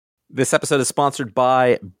This episode is sponsored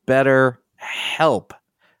by BetterHelp.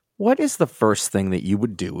 What is the first thing that you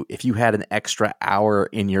would do if you had an extra hour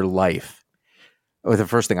in your life? Oh, the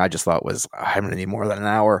first thing I just thought was, I'm going to need more than an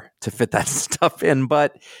hour to fit that stuff in.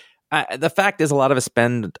 But the fact is, a lot of us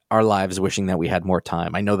spend our lives wishing that we had more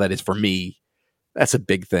time. I know that is, for me, that's a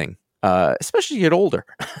big thing, especially as you get older.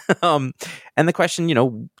 And the question,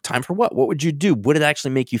 time for what? What would you do? Would it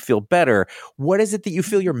actually make you feel better? What is it that you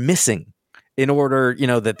feel you're missing in order,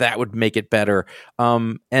 that would make it better?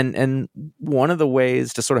 And one of the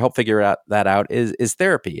ways to sort of help figure that out is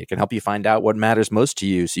therapy. It can help you find out what matters most to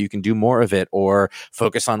you so you can do more of it, or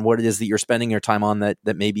focus on what it is that you're spending your time on that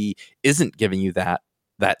maybe isn't giving you that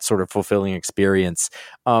sort of fulfilling experience.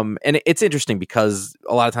 And it's interesting because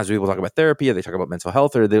a lot of times people talk about therapy, or they talk about mental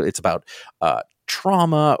health, or it's about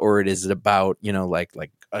trauma, or it is about,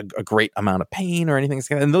 like a great amount of pain or anything.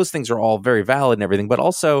 And those things are all very valid and everything. But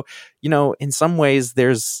also, in some ways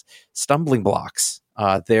there's stumbling blocks.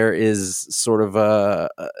 There is sort of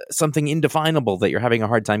something indefinable that you're having a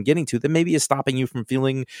hard time getting to that maybe is stopping you from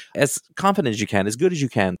feeling as confident as you can, as good as you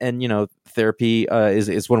can. And, therapy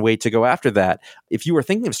is one way to go after that. If you are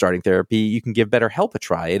thinking of starting therapy, you can give BetterHelp a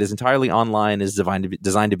try. It is entirely online, is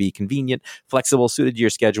designed to be convenient, flexible, suited to your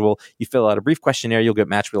schedule. You fill out a brief questionnaire, you'll get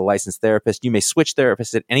matched with a licensed therapist. You may switch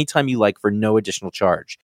therapists at any time you like for no additional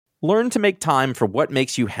charge. Learn to make time for what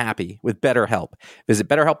makes you happy with BetterHelp. Visit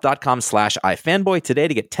BetterHelp.com/iFanboy today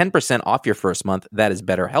to get 10% off your first month. That is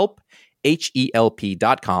BetterHelp,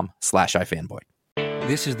 HELP.com/iFanboy.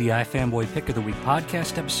 This is the iFanboy Pick of the Week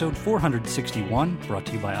podcast, episode 461, brought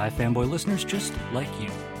to you by iFanboy listeners just like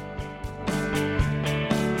you.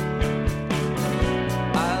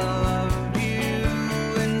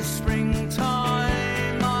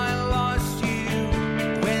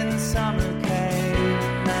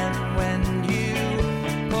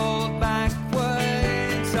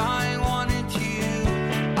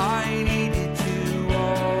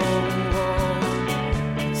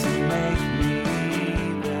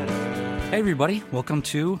 Hey everybody, welcome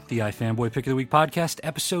to the iFanboy Pick of the Week podcast,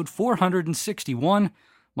 episode 461.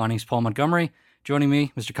 My name's Paul Montgomery. Joining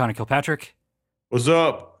me, Mr. Connor Kilpatrick. What's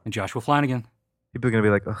up? And Joshua Flanagan. People are going to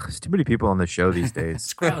be like, oh, there's too many people on the show these days.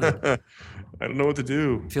 It's crowded. I don't know what to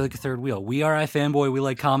do. I feel like a third wheel. We are iFanboy. We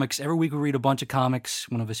like comics. Every week we read a bunch of comics.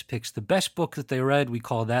 One of us picks the best book that they read. We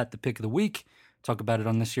call that the Pick of the Week. Talk about it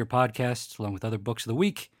on this here podcast, along with other books of the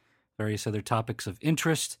week, various other topics of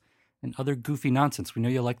interest, and other goofy nonsense. We know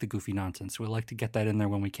you like the goofy nonsense. We like to get that in there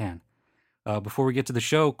when we can. Before we get to the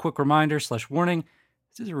show, quick reminder / warning.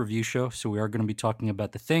 This is a review show, so we are going to be talking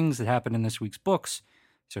about the things that happen in this week's books.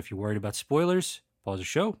 So if you're worried about spoilers, pause the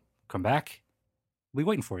show, come back. We'll be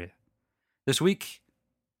waiting for you. This week,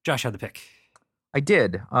 Josh had the pick. I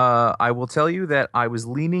did. I will tell you that I was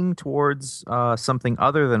leaning towards something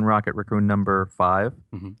other than Rocket Raccoon number 5.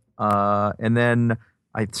 Mm-hmm. And then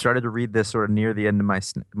I started to read this sort of near the end of my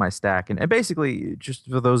stack. And basically, just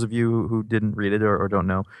for those of you who didn't read it or don't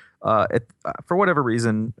know, for whatever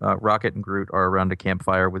reason, Rocket and Groot are around a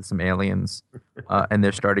campfire with some aliens, and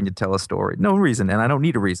they're starting to tell a story. No reason, and I don't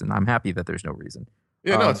need a reason. I'm happy that there's no reason.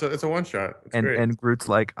 Yeah, no, it's a one-shot. It's great. And Groot's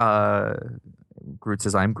like, Groot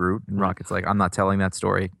says, I'm Groot, and Rocket's like, I'm not telling that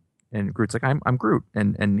story. And Groot's like, I'm Groot.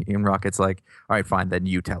 And Rocket's like, all right, fine, then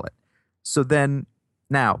you tell it. So then,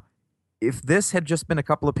 now, if this had just been a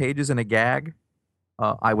couple of pages and a gag,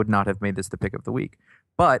 I would not have made this the pick of the week.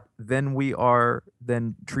 But then we are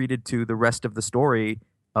then treated to the rest of the story,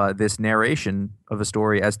 this narration of a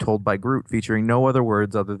story as told by Groot, featuring no other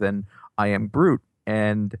words other than I am Groot.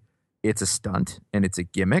 And it's a stunt and it's a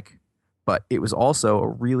gimmick, but it was also a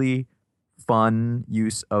really fun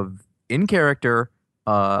use of in-character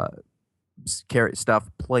stuff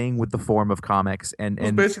playing with the form of comics. And it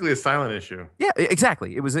was basically a silent issue. Yeah,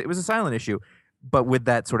 exactly. It was a silent issue, but with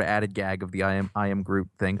that sort of added gag of the I am Groot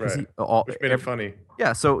thing. Right. Which made it funny.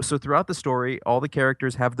 Yeah, so throughout the story, all the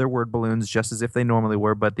characters have their word balloons just as if they normally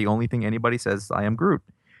were, but the only thing anybody says is I am Groot.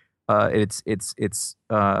 It's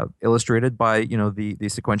illustrated by the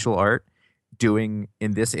sequential art doing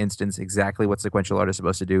in this instance exactly what sequential art is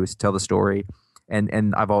supposed to do, is tell the story.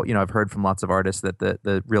 And I've heard from lots of artists that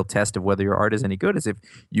the real test of whether your art is any good is if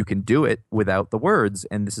you can do it without the words,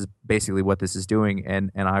 and this is basically what this is doing.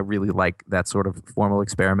 And I really like that sort of formal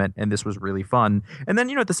experiment, and this was really fun. And then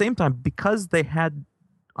at the same time, because they had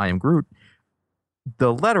I am Groot,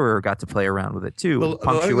 the letterer got to play around with it too. The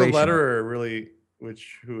punctuation. letterer really.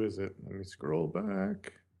 Who is it? Let me scroll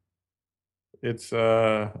back. It's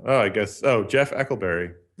Jeff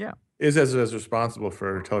Eckleberry. Yeah. Is as responsible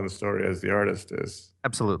for telling the story as the artist is.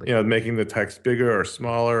 Absolutely. Making the text bigger or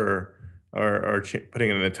smaller or putting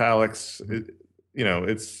it in italics.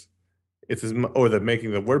 It's it's or the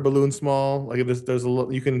making the word balloon small. Like there's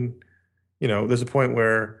you can, there's a point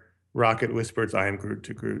where Rocket whispers, "I am Groot"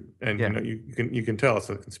 to Groot, and Yeah. you can tell it's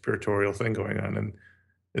a conspiratorial thing going on, and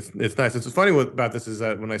it's nice. It's funny about this is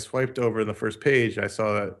that when I swiped over in the first page, I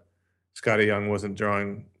saw that Scotty Young wasn't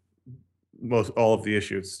drawing all of the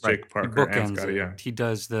issues. Right. Jake He Parker and bookends Scotty it. Young. He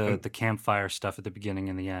does the campfire stuff at the beginning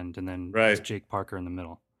and the end, and then it's Right. Jake Parker in the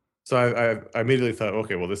middle. So I immediately thought,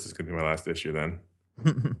 okay, well, this is going to be my last issue then.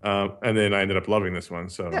 And then I ended up loving this one.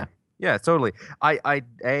 So yeah, totally.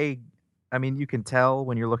 I mean, you can tell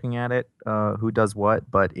when you're looking at it who does what,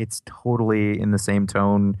 but it's totally in the same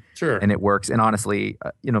tone, sure, and it works. And honestly,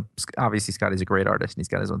 obviously Scotty's a great artist and he's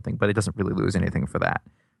got his own thing, but it doesn't really lose anything for that.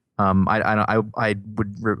 I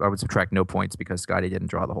would subtract no points because Scotty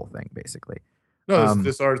didn't draw the whole thing, basically. No,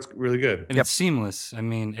 this art's really good, and it's seamless. I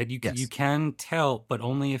mean, you can tell, but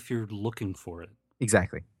only if you're looking for it.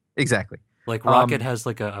 Exactly. Like Rocket has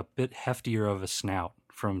like a bit heftier of a snout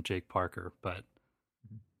from Jake Parker, but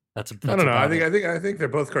that's I don't know. I think they're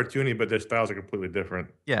both cartoony, but their styles are completely different.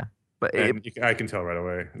 Yeah, but I can tell right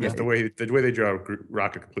away. Just the way they draw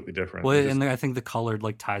Rocket completely different. Well, and I think the color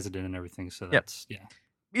like ties it in and everything. So that's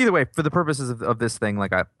Either way, for the purposes of this thing,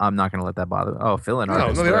 like I'm not going to let that bother. Oh, fill in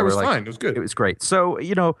artist. No, the art was fine. It was good. It was great. So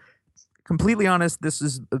completely honest, this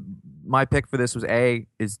is my pick for this was it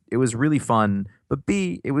was really fun, but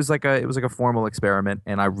B, it was like a formal experiment,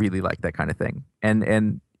 and I really like that kind of thing.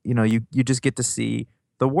 And you just get to see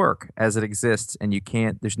the work as it exists, and you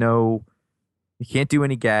can't do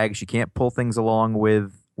any gags, you can't pull things along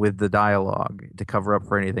with the dialogue to cover up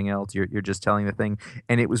for anything else. You're just telling the thing,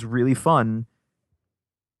 and it was really fun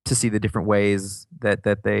to see the different ways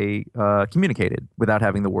that they communicated without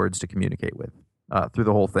having the words to communicate with through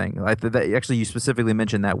the whole thing. Actually, you specifically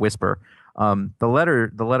mentioned that whisper.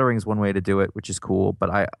 The lettering is one way to do it, which is cool. But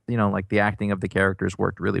like the acting of the characters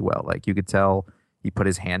worked really well. Like you could tell he put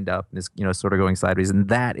his hand up and is sort of going sideways, and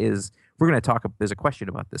that is we're going to talk. There's a question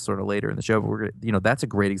about this sort of later in the show, but we're gonna, that's a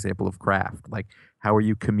great example of craft. Like how are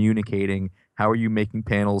you communicating? How are you making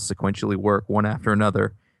panels sequentially work one after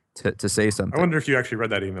another? To say something. I wonder if you actually read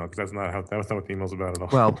that email, because that was not what the email's about at all.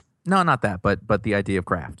 Well, no, not that, but the idea of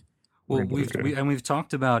craft. Well, we've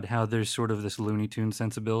talked about how there's sort of this Looney Tunes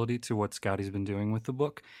sensibility to what Scotty's been doing with the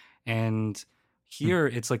book, and here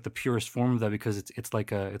it's like the purest form of that because it's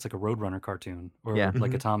like a Roadrunner cartoon or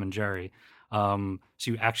like a Tom and Jerry. So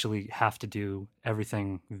you actually have to do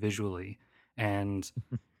everything visually, and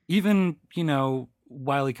even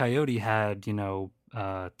Wile E. Coyote had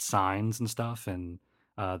signs and stuff and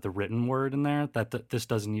the written word in there that this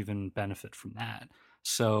doesn't even benefit from that.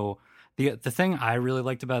 So the thing I really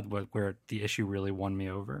liked about where the issue really won me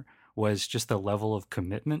over was just the level of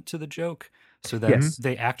commitment to the joke. So that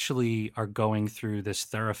they actually are going through this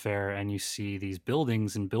thoroughfare and you see these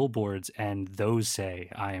buildings and billboards and those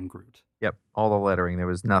say, "I am Groot." Yep. All the lettering. There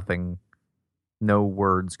was nothing, no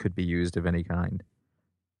words could be used of any kind.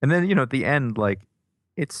 And then, at the end, like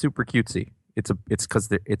it's super cutesy. It's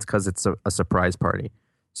because it's a surprise party.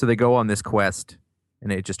 So they go on this quest, and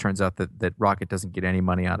it just turns out that Rocket doesn't get any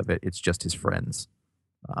money out of it. It's just his friends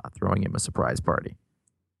throwing him a surprise party,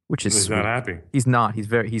 which is he's sweet. not happy. He's not.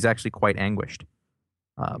 He's actually quite anguished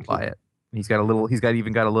by it. He's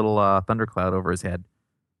even got a little thundercloud over his head.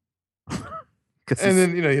 And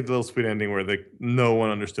then he had the little sweet ending where no one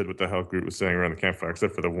understood what the hell Groot was saying around the campfire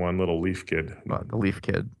except for the one little leaf kid. The leaf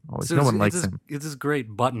kid. Always. So no one likes him. It's this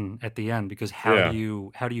great button at the end because how do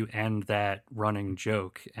you end that running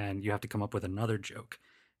joke, and you have to come up with another joke,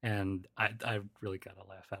 and I really got a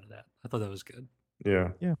laugh out of that. I thought that was good. Yeah.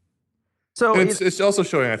 So it's also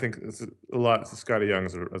showing, I think, it's a lot to Scotty Young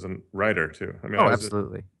as a writer too. I mean,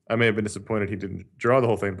 absolutely. I may have been disappointed he didn't draw the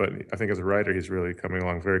whole thing, but I think as a writer he's really coming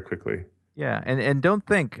along very quickly. Yeah, and don't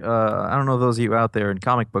think, I don't know those of you out there in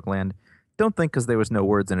comic book land, don't think because there was no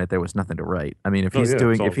words in it, there was nothing to write. I mean, if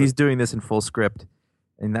he's doing this in full script,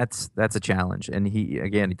 and that's a challenge. And he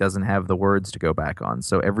doesn't have the words to go back on,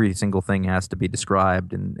 so every single thing has to be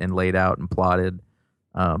described and laid out and plotted.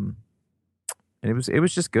 And it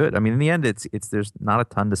was just good. I mean, in the end, it's there's not a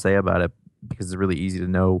ton to say about it because it's really easy to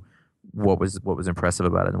know what was impressive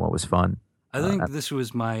about it and what was fun. I think this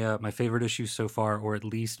was my my favorite issue so far, or at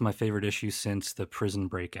least my favorite issue since the prison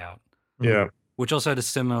breakout. Yeah. Which also had a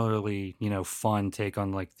similarly, fun take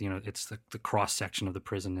on it's the cross section of the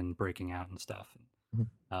prison and breaking out and stuff.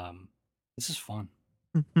 This is fun.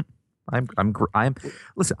 I'm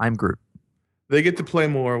Groot. They get to play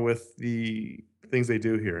more with the things they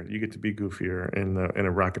do here. You get to be goofier in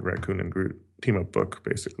a Rocket, Raccoon, and Groot team up book,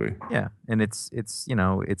 basically. Yeah, and it's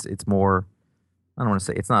more. I don't want to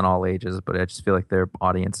say it's not all ages, but I just feel like their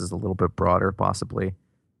audience is a little bit broader, possibly.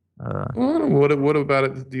 Well, what about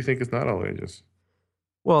it do you think is not all ages?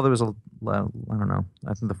 Well, there was I don't know.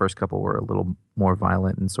 I think the first couple were a little more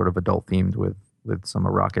violent and sort of adult themed with some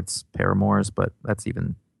of Rocket's paramours, but that's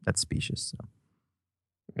specious. So.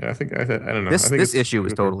 Yeah, I don't know. I This think this it's issue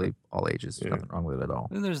is totally all ages. There's Yeah. nothing wrong with it at all.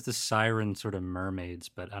 Then there's the siren sort of mermaids,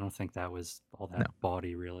 but I don't think that was all that No.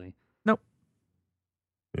 bawdy, really. Nope.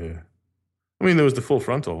 Yeah. I mean, there was the full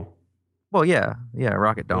frontal. Well, yeah,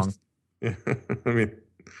 Rocket Dong. Yeah. I mean,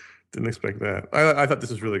 didn't expect that. I thought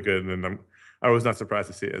this was really good, and I was not surprised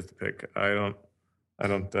to see it as the pick. I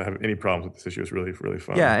don't have any problems with this issue. It's really, really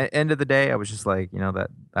fun. Yeah, end of the day, I was just like,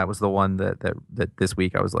 that was the one that this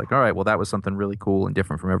week I was like, all right, well, that was something really cool and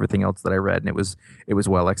different from everything else that I read, and it was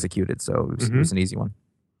well executed, so it was an easy one.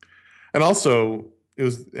 And also, it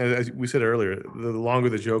was, as we said earlier, the longer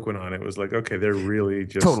the joke went on, it was like, okay, they're really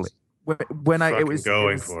just Totally. When it was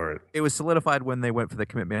for it. It was solidified when they went for the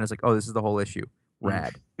commitment. I was like, oh, this is the whole issue.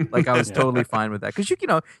 Rad. Like I was totally fine with that because you could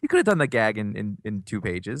have done the gag in 2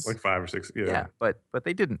 pages, like 5 or 6. Yeah, but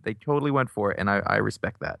they didn't. They totally went for it, and I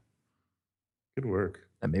respect that. Good work.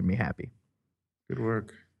 That made me happy. Good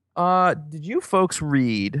work. Did you folks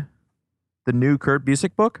read the new Kurt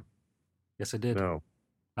Busiek book? Yes, I did. No,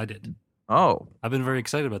 I did. Oh, I've been very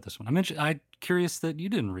excited about this one. I'm curious that you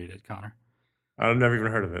didn't read it, Connor. I've never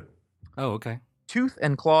even heard of it. Oh, okay. Tooth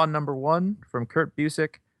and Claw #1 from Kurt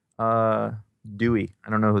Busiek. Dewey.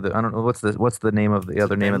 I don't know what's the name of the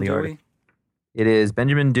other name of the artist. It is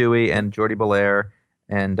Benjamin Dewey and Jordi Belair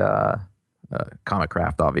and Comic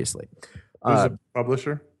Craft, obviously. Who's the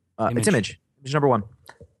publisher? It's Image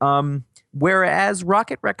 #1. Whereas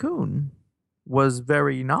Rocket Raccoon was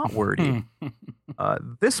very not wordy,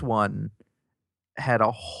 this one had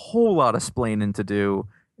a whole lot of splaining to do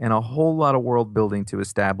and a whole lot of world building to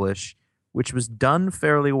establish, which was done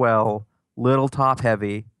fairly well, little top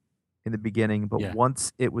heavy in the beginning, but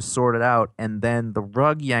once it was sorted out and then the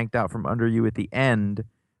rug yanked out from under you at the end,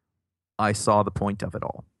 I saw the point of it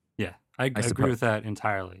all. Yeah, I agree with that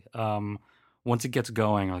entirely. Once it gets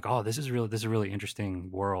going, like, oh, this is a really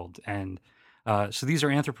interesting world. And so these are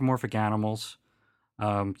anthropomorphic animals.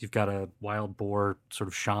 You've got a wild boar sort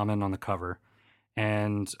of shaman on the cover.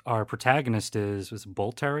 And our protagonist is a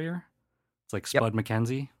bull terrier. It's like Spud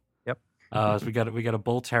McKenzie. Yep. So we got a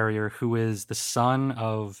bull terrier who is the son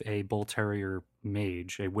of a bull terrier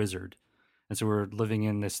mage, a wizard. And so we're living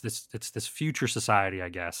in this future society, I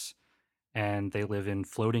guess. And they live in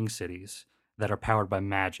floating cities that are powered by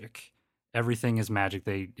magic. Everything is magic.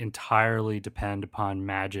 They entirely depend upon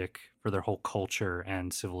magic for their whole culture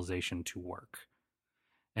and civilization to work.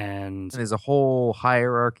 And there's a whole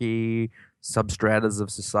hierarchy, substratas of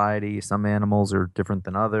society. Some animals are different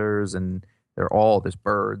than others, and there's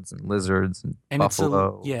birds and lizards and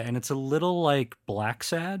buffalo. And it's a little like Black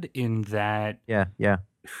Sad in that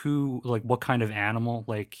what kind of animal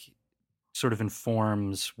sort of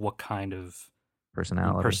informs what kind of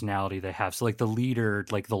personality they have. So like the leader,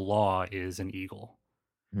 like the law is an eagle,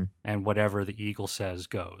 and whatever the eagle says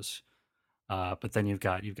goes. But then you've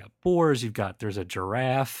got boars, there's a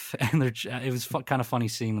giraffe, and it was kind of funny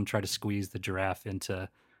seeing them try to squeeze the giraffe into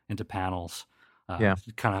panels.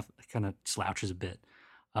 It kind of slouches a bit.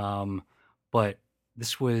 But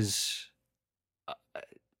this was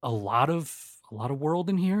a lot of world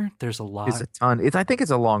in here. There's a lot. It's a ton. I think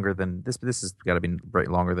it's a longer than this. This has got to be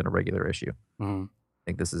longer than a regular issue. Mm-hmm. I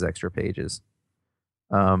think this is extra pages.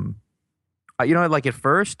 Like at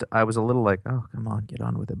first I was a little like, oh, come on, get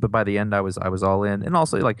on with it. But by the end I was all in. And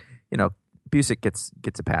also like, Busiek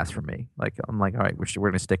gets a pass from me. Like, I'm like, all right, we're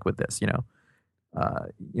going to stick with this,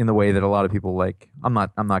 in the way that a lot of people like, I'm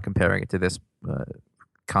not comparing it to this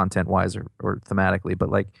content wise or thematically, but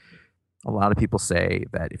like a lot of people say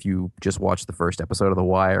that if you just watch the first episode of The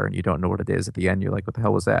Wire and you don't know what it is at the end, you're like, what the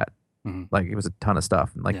hell was that? Mm-hmm. Like it was a ton of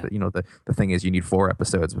stuff. And like, the thing is you need 4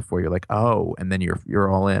 episodes before you're like, oh, and then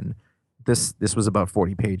you're all in. This was about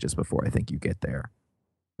 40 pages before I think you get there.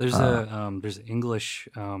 There's an English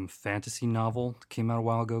fantasy novel that came out a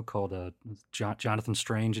while ago called Jonathan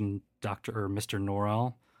Strange and Mr.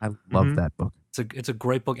 Norrell. I love that book. It's a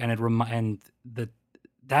great book, and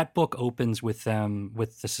that book opens with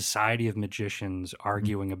the Society of Magicians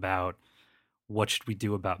arguing about what should we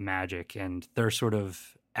do about magic, and they're sort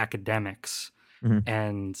of academics,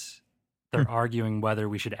 and they're arguing whether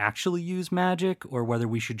we should actually use magic or whether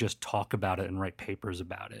we should just talk about it and write papers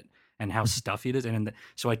about it and how stuffy it is. And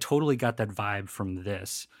so I totally got that vibe from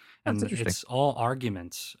this. And it's all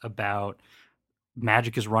arguments about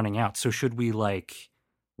magic is running out. So should we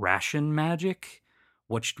ration magic?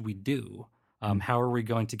 What should we do? How are we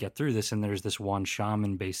going to get through this? And there's this one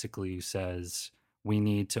shaman basically who says, we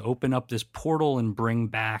need to open up this portal and bring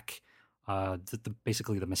back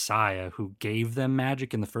basically the Messiah who gave them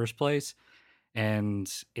magic in the first place. And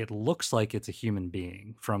it looks like it's a human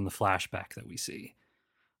being from the flashback that we see.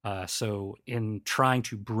 So in trying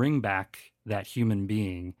to bring back that human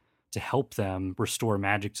being to help them restore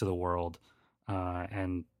magic to the world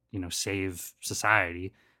and, save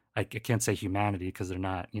society, I can't say humanity because they're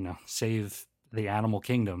not, save the animal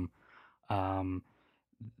kingdom.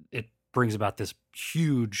 It brings about this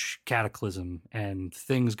huge cataclysm and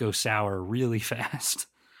things go sour really fast.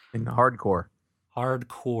 In hardcore.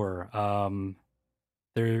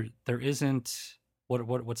 There isn't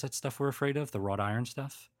what's that stuff we're afraid of? The wrought iron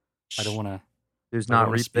stuff? I don't want to. There's not.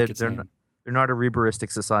 They're not a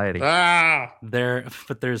Reberistic society.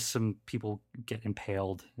 But there's some people get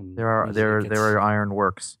impaled. And there are iron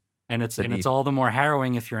works, and it's all the more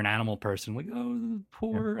harrowing if you're an animal person. Like, oh, the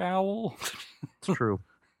poor owl. It's true.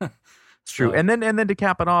 It's true. And then to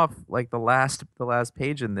cap it off, like the last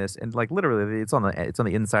page in this, and like literally, it's on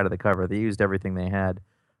the inside of the cover. They used everything they had.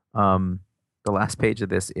 The last page of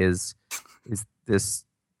this is this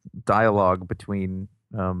dialogue between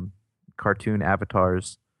cartoon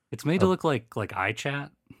avatars. It's made to look like iChat.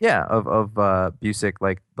 Yeah, of Busick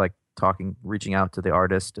like talking, reaching out to the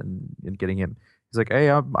artist and getting him. He's like, hey,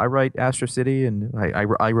 I write Astro City and I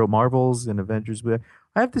wrote Marvels and Avengers.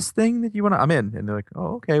 I have this thing that you want to. I'm in, and they're like,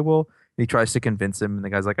 oh, okay, well. And he tries to convince him, and the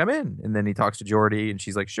guy's like, I'm in. And then he talks to Geordi, and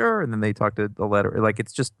she's like, sure. And then they talk to the letter. Like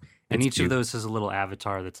it's just. And each of those has a little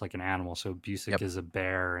avatar that's like an animal. So Busick is a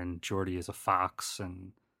bear, and Geordi is a fox,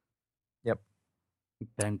 and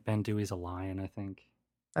Ben Dewey's a lion, I think.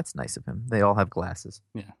 That's nice of him. They all have glasses.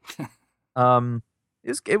 Yeah.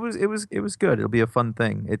 It was good. It'll be a fun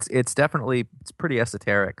thing. It's definitely pretty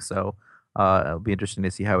esoteric. So it'll be interesting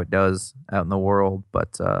to see how it does out in the world.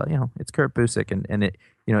 But it's Kurt Busick, and it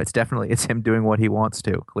it's him doing what he wants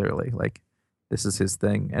to. Clearly, like this is his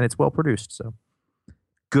thing, and it's well produced. So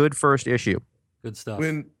good first issue. Good stuff.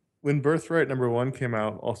 When Birthright #1 came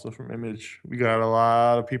out, also from Image, we got a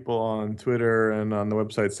lot of people on Twitter and on the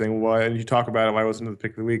website saying, "Why didn't you talk about it? Why wasn't it the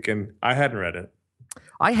pick of the week?" And I hadn't read it.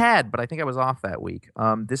 I had, but I think I was off that week.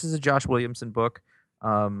 This is a Josh Williamson book,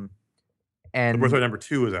 and Birthright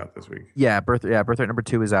 #2 is out this week. Yeah, Birthright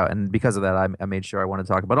 #2 is out, and because of that, I made sure I wanted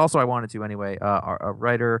to talk. But also, I wanted to anyway.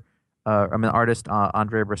 Artist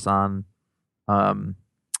Andre Bresson.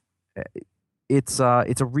 It's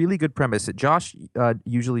a really good premise. Josh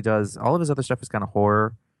usually does all of his other stuff is kind of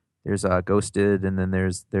horror. There's Ghosted, and then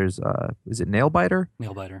there's is it Nailbiter?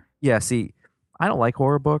 Nailbiter. Yeah. See, I don't like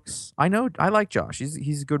horror books. I know I like Josh.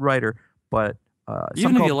 He's a good writer, but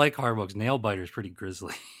even if you like horror books, Nailbiter is pretty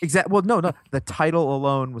grisly. Exactly. Well, no. The title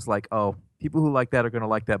alone was like, oh, people who like that are going to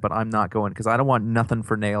like that, but I'm not going because I don't want nothing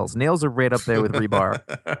for nails. Nails are right up there with Rebar.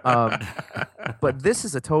 But this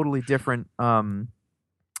is a totally different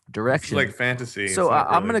direction. It's like fantasy. So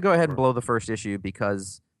I'm going to go ahead and blow the first issue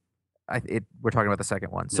because we're talking about the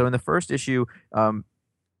second one. So in the first issue,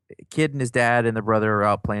 kid and his dad and the brother are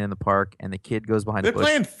out playing in the park, and the kid goes behind a bush. They're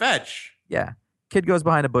playing fetch. Yeah. Kid goes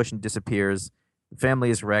behind a bush and disappears. The family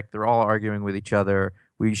is wrecked. They're all arguing with each other.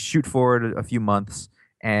 We shoot forward a few months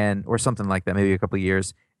or something like that, maybe a couple of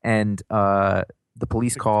years. And the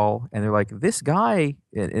police call, and they're like, this guy,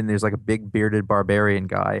 and there's like a big bearded barbarian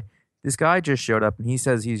guy. This guy just showed up, and he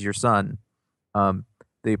says he's your son.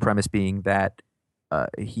 The premise being that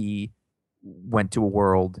he went to a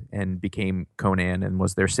world and became Conan and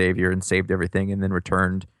was their savior and saved everything and then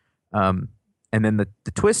returned. And then the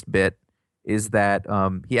twist bit is that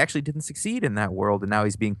he actually didn't succeed in that world, and now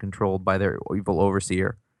he's being controlled by their evil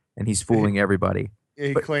overseer, and he's fooling everybody.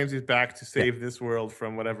 He claims he's back to save this world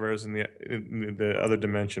from whatever is in the other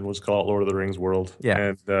dimension. Was called Lord of the Rings world.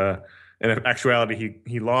 Yeah. And in actuality,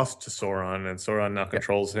 he lost to Sauron, and Sauron now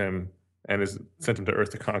controls him and is sent him to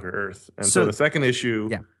Earth to conquer Earth. And so the second issue,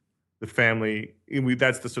 the family,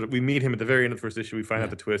 that's the sort of, we meet him at the very end of the first issue. We find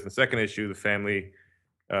out the twist. In the second issue, the family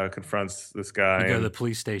confronts this guy. You go to the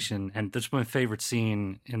police station, and that's my favorite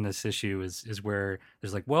scene in this issue is where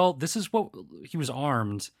there's like, well, this is what he was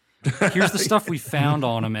armed. Here's the stuff we found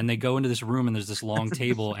on him, and they go into this room, and there's this long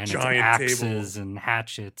table, and it's axes and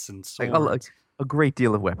hatchets and swords. A great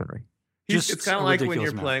deal of weaponry. It's kind of like when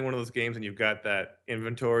you're playing one of those games and you've got that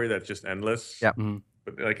inventory that's just endless. Yeah. Mm-hmm.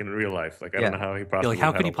 But like in real life, like I don't know how he possibly.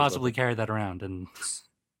 How could he possibly carry that around? And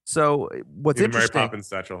so what's interesting? Mary Poppins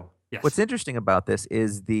satchel. Yes. What's interesting about this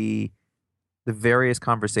is the various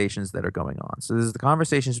conversations that are going on. So there's the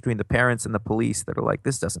conversations between the parents and the police that are like,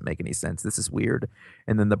 this doesn't make any sense. This is weird.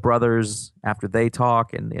 And then the brothers, after they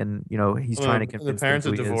talk, and he's trying to convince the parents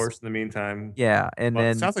them are divorced in the meantime. Yeah, and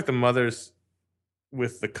then it sounds like the mother's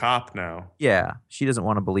with the cop now. Yeah, she doesn't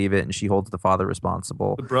want to believe it, and she holds the father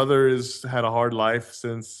responsible. The brother has had a hard life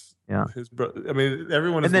since his brother. I mean,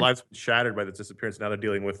 everyone's life's been shattered by the disappearance. Now they're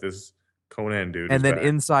dealing with this Conan dude. And then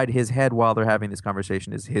inside his head, while they're having this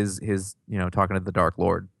conversation, is his talking to the Dark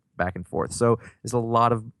Lord back and forth. So there's a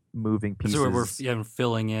lot of moving pieces. So we're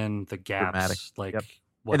filling in the gaps, Dramatic. like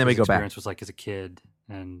what and then we his go experience back. was like as a kid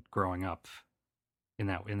and growing up in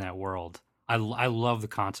that world. I love the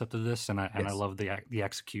concept of this, and I love the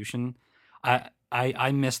execution.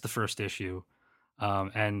 I missed the first issue,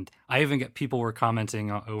 and I even get people were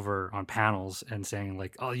commenting over on panels and saying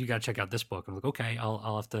like, "Oh, you got to check out this book." I'm like, "Okay,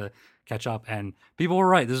 I'll have to catch up." And people were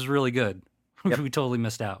right. This is really good. Yep. We totally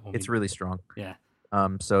missed out. It's really strong. Yeah.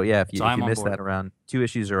 So yeah, if you missed that around, 2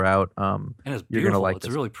 issues are out. And it's you're beautiful. gonna like it's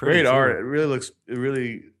this. Really pretty. Great too. art. It really looks.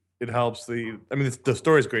 It helps the. I mean, the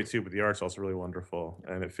story's great too, but the art's also really wonderful,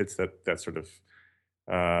 and it fits that sort of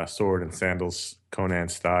sword and sandals Conan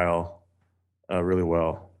style really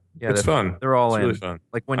well. Yeah, it's fun. They're all it's in. Really fun.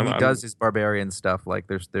 Like when he does his barbarian stuff, like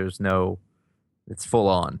there's no. It's full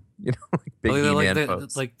on, like big He-Man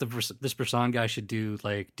folks. Like this Brisson guy should do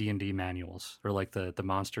like D&D manuals or like the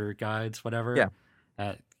monster guides, whatever.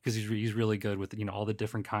 Yeah, because he's really good with all the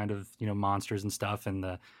different kind of monsters and stuff, and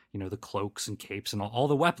the the cloaks and capes and all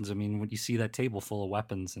the weapons. I mean, when you see that table full of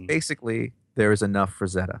weapons, and basically there's enough for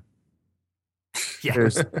Zeta. Yeah,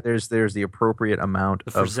 there's the appropriate amount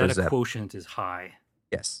of Frazetta quotient is high.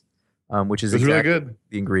 Yes, which is exactly really good.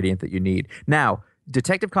 The ingredient that you need. Now,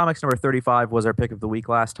 Detective Comics number 35 was our pick of the week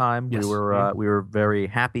last time. Yes. We were very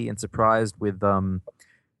happy and surprised with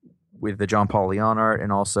the John Paul Leon art,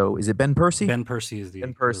 and also is it Ben Percy? Ben Percy is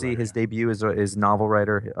Ben Percy. Writer, his debut is novel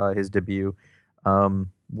writer. His debut.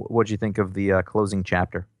 What do you think of the closing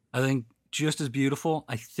chapter? I think just as beautiful.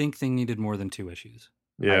 I think they needed more than 2 issues.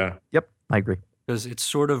 Yeah. I agree. Because it's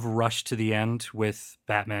sort of rushed to the end with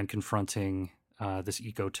Batman confronting this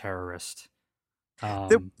eco-terrorist.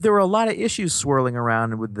 There were a lot of issues swirling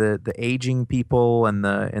around with the aging people and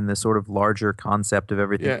the sort of larger concept of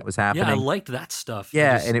everything that was happening. Yeah, I liked that stuff.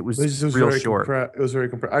 Yeah, and it was real short. It was very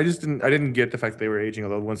compressed. I didn't get the fact they were aging.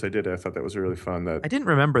 Although once I did, I thought that was really fun. That I didn't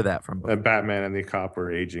remember that from that Batman and the cop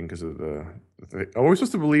were aging because of the. Are we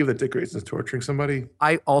supposed to believe that Dick Grayson's torturing somebody?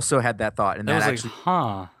 I also had that thought, and that was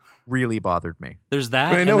actually really bothered me. There's that.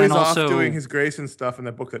 I mean, I know he's also off doing his Grayson stuff in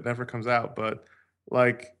that book that never comes out, but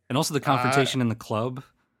like. And also the confrontation in the club,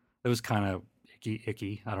 it was kind of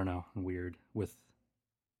icky. I don't know, weird with.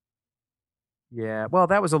 Yeah, well,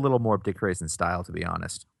 that was a little more Dick Grayson style, to be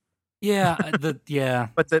honest. Yeah,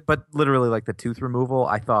 But literally, like the tooth removal,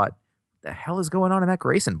 I thought, the hell is going on in that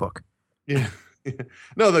Grayson book? Yeah.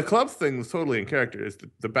 No, the club thing was totally in character. It's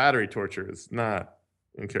the battery torture is not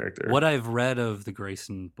in character. What I've read of the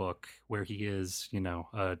Grayson book, where he is,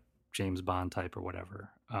 a James Bond type or whatever,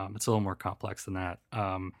 it's a little more complex than that.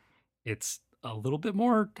 It's a little bit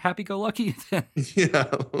more happy-go-lucky. Yeah,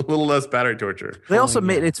 a little less battery torture. They also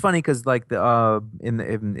made it's funny because like the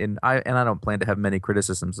I don't plan to have many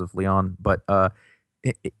criticisms of Leon, but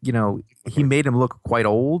he made him look quite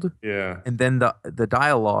old. Yeah, and then the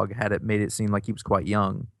dialogue made it seem like he was quite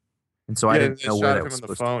young, and so I didn't know where that was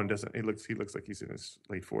supposed to. On the phone he looks like he's in his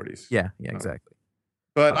late 40s. Yeah, exactly.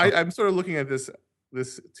 But I'm sort of looking at this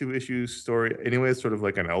 2-issue story anyway. It's sort of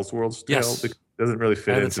like an Elseworlds tale. Yes. It doesn't really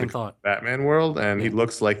fit into the Batman world, and he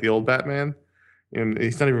looks like the old Batman, and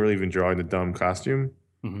he's not even drawing the dumb costume.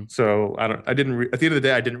 Mm-hmm. So at the end of the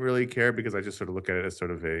day, I didn't really care because I just sort of look at it as sort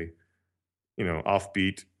of a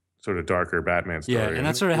offbeat, sort of darker Batman story. Yeah, and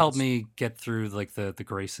that sort of helped me get through like the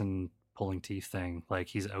Grayson pulling teeth thing. Like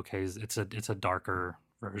he's okay. It's a darker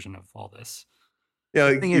version of all this. Yeah,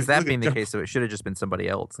 the thing is, that being the case, so it should have just been somebody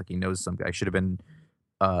else. Like he knows some guy. Should have been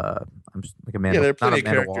I'm just like a man. Yeah, there are plenty of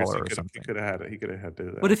characters or something. He could have had to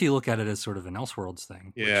do that. But if you look at it as sort of an Elseworlds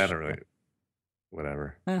thing, yeah, I don't really.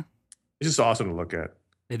 Whatever. It's just awesome to look at.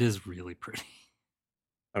 It is really pretty.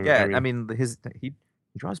 I mean he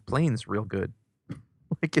draws planes real good.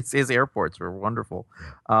 Like his airports were wonderful.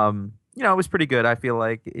 It was pretty good. I feel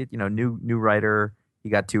like it. New writer. He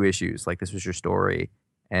got 2 issues. Like this was your story.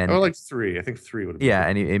 And like 3. I think 3 would have been. Yeah,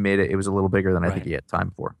 and he made it. It was a little bigger than I think he had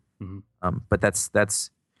time for. Mm-hmm. But that's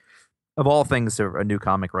of all things, a new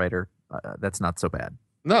comic writer. That's not so bad.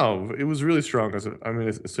 No, it was really strong. He didn't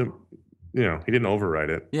overwrite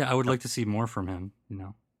it. Yeah, I would like to see more from him.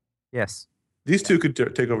 Yes, these 2 could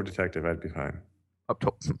take over Detective. I'd be fine.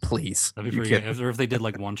 Please, that'd be pretty good. Or if they did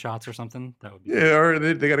like 1-shots or something, that would be. Yeah, or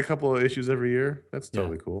they got a couple of issues every year. That's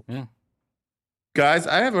totally cool. Yeah. Guys,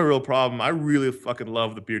 I have a real problem. I really fucking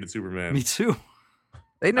love the bearded Superman. Me too.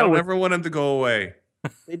 I don't ever want him to go away.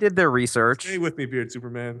 They did their research. Stay with me, Beard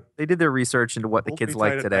Superman. They did their research into what the Hold kids me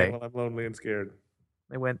like tight at night today. while I'm lonely and scared.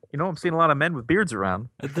 They went, I'm seeing a lot of men with beards around.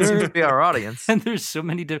 That There- seems to be our audience. And there's so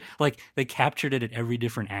many like they captured it at every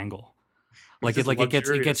different angle. Like It's it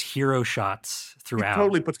just gets hero shots He throughout.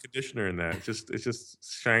 totally puts conditioner in that. It's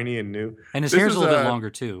just shiny and new. And his This hair's was, a little bit longer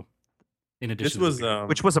too. In addition, This to the was beard.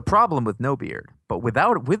 Which was a problem with no beard, but with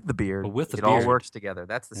the beard, But with the it all beard. works together.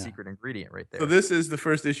 That's the Yeah. secret ingredient right there. so. This is the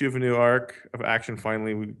first issue of a new arc of action.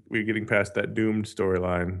 Finally, we're getting past that doomed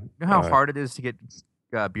storyline. You know how hard it is to get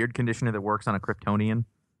beard conditioner that works on a Kryptonian?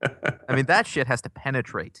 I mean, that shit has to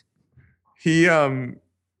penetrate. He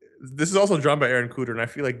This is also drawn by Aaron Cooter, and I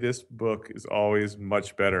feel like this book is always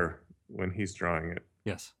much better when he's drawing it.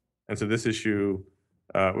 Yes. And so this issue,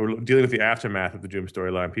 we're dealing with the aftermath of the Doom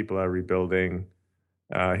storyline. People are rebuilding.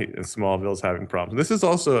 And Smallville's having problems. This is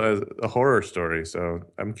also a horror story, so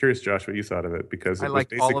I'm curious, Josh, what you thought of it, because I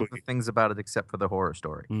liked all of the things about it except for the horror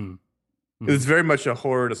story. It's very much a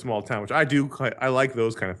horror in a small town, which I do. I like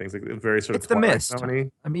those kind of things, like very sort of It's the Twilight Mist. Zone-y.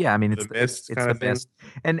 I mean, yeah, I mean, it's The Mist it's kind the of thing. Mist,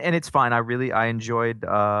 and it's fine. I enjoyed.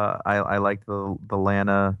 I liked the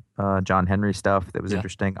Lana John Henry stuff. That was Yeah.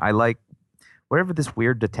 interesting. I like whatever this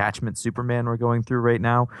weird detachment Superman we're going through right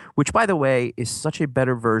now, which, by the way, is such a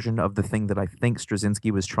better version of the thing that I think Straczynski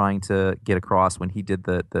was trying to get across when he did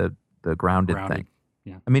the grounded thing.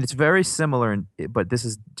 Yeah. I mean, it's very similar, but this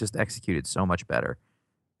is just executed so much better.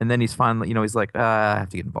 And then he's finally, he's like, I have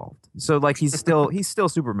to get involved. So like he's still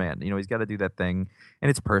Superman. He's got to do that thing, and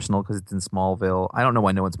it's personal because it's in Smallville. I don't know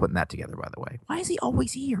why no one's putting that together. By the way, why is he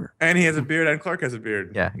always here? And he has a beard, and Clark has a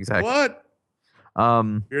beard. Yeah, exactly. What?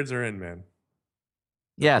 Um, Beards are in, man.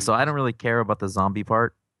 yeah. So I don't really care about the zombie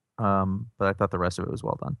part, but I thought the rest of it was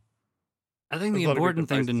well done. I think There's the a lot of good important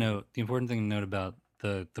thing to devices. note about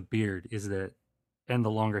the beard is that, and the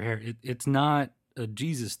longer hair, it's not a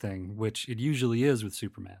Jesus thing, which it usually is with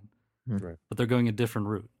Superman. Right. But they're going a different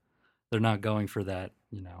route. They're not going for that,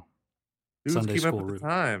 Dude's Sunday keeping up school with route. the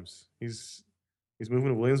times. He's moving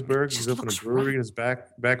to Williamsburg. Just He's opening a looks brewery right. in his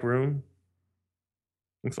back room.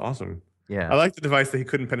 Looks awesome. Yeah. I like the device that he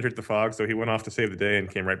couldn't penetrate the fog, so he went off to save the day and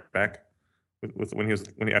came right back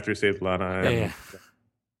after he saved Lana. And Yeah.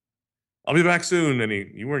 I'll be back soon. And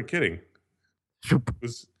you weren't kidding. It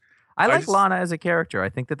was, I like just- Lana as a character. I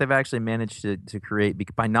think that they've actually managed to create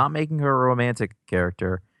by not making her a romantic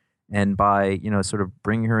character, and by sort of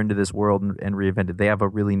bringing her into this world and reinvent it. They have a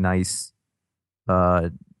really nice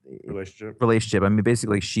relationship. I mean,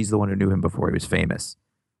 basically, she's the one who knew him before he was famous.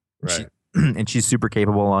 Right. And she's super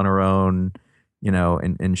capable on her own,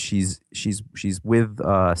 and she's with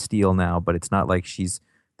Steele now, but it's not like she's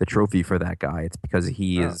the trophy for that guy. It's because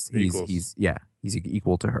he's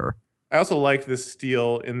equal to her. I also like this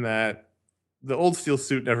Steel in that the old Steel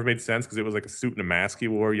suit never made sense because it was like a suit and a mask he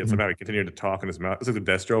wore, yet somehow he continued to talk in his mouth. It's like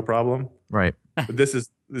the Destro problem. Right. But this is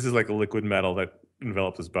like a liquid metal that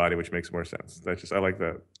envelops his body, which makes more sense. I like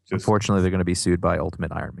that. Unfortunately, they're going to be sued by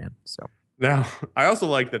Ultimate Iron Man. So Now, I also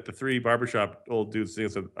like that the three barbershop old dudes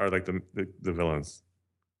are like the villains.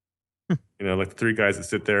 Like the three guys that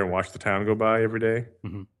sit there and watch the town go by every day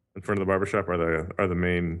Mhm. in front of the barbershop are the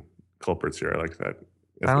main culprits here. I like that.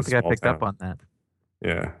 I don't think I picked up on that.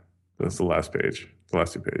 Yeah, that's the last page. The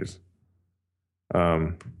last 2 pages.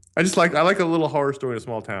 I like a little horror story in a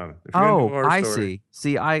small town. If you're into a horror I story- see.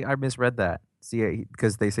 See, I misread that. See,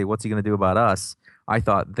 because they say, "What's he going to do about us?" I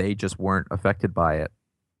thought they just weren't affected by it.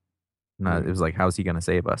 No, it was like, "How's he going to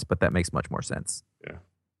save us?" But that makes much more sense. Yeah.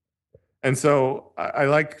 And so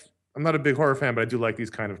I'm not a big horror fan, but I do like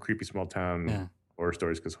these kind of creepy small town horror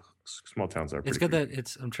stories because small towns are pretty It's good creepy.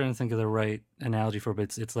 that I'm trying to think of the right analogy for it,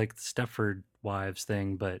 but it's like the Stepford Wives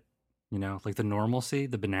thing, but like the normalcy,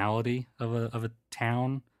 the banality of a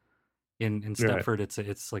town. In Stepford,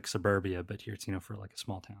 it's like suburbia, but here it's for like a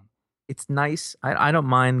small town. It's nice. I don't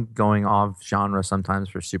mind going off genre sometimes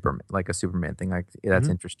for like a Superman thing. Like that's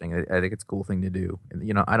interesting. I think it's a cool thing to do. And,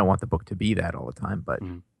 I don't want the book to be that all the time, but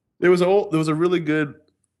There was a really good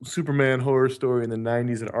Superman horror story in the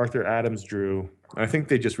 90s that Arthur Adams drew. I think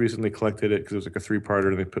they just recently collected it because it was like a 3-parter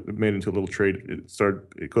and they made it into a little trade.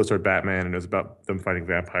 It co-starred Batman, and it was about them fighting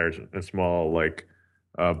vampires in a small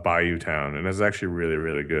bayou town, and it was actually really,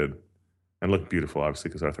 really good and looked beautiful, obviously,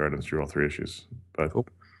 because Arthur Adams drew all 3 issues. But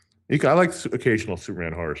I like occasional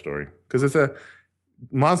Superman horror story because it's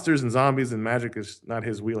monsters and zombies and magic is not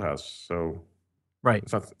his wheelhouse, so right,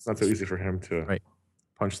 it's not so easy for him to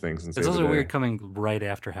punch things. And it's also weird coming right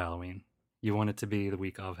after Halloween. You want it to be the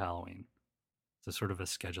week of Halloween. It's a sort of a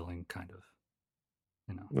scheduling kind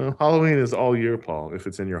of, Well, Halloween is all year, Paul, if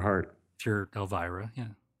it's in your heart. If you're Elvira, yeah.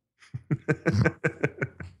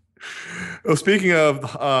 Well, speaking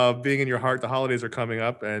of being in your heart, the holidays are coming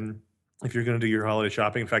up, and if you're going to do your holiday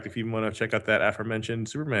shopping, in fact, if you want to check out that aforementioned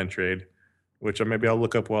Superman trade, which maybe I'll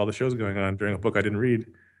look up while the show's going on during a book I didn't read,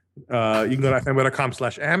 you can go to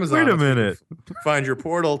ifanboy.com/Amazon. Wait a That's where you minute. find your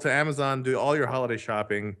portal to Amazon, do all your holiday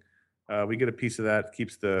shopping. We get a piece of that,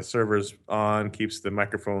 keeps the servers on, keeps the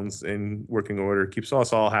microphones in working order, keeps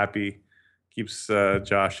us all happy, keeps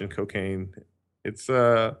Josh and cocaine. It's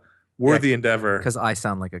a worthy endeavor Because I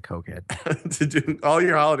sound like a cokehead. to do all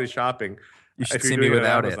your holiday shopping. You should If you're see me doing it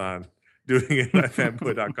without at Amazon, doing it at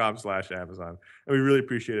ifanboy.com/Amazon. And we really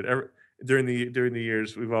appreciate it. During the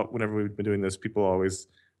years, whenever we've been doing this, people always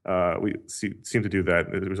seem to do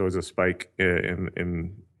that. There's always a spike in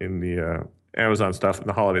the Amazon stuff in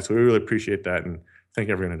the holidays. So we really appreciate that and thank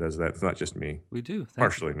everyone who does that. It's not just me. We do.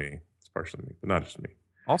 Partially me. It's partially me, but not just me.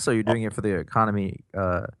 Also, you're doing it for the economy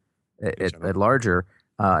at larger.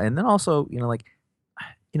 And then also,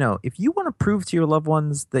 if you want to prove to your loved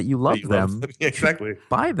ones that you love them, exactly,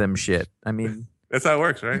 buy them shit. I mean, that's how it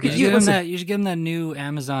works, right? You should give them that new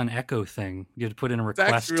Amazon Echo thing. You have to put in a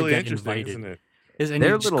request to get invited. Isn't it? And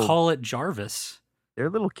you just call it Jarvis. Their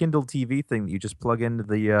little Kindle TV thing that you just plug into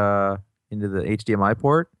the HDMI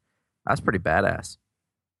port. That's pretty badass.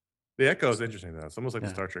 The Echo is interesting though. It's almost like the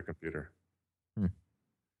Star Trek computer. Hmm.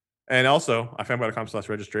 And also,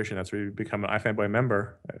 ifanboy.com/registration. That's where you become an iFanboy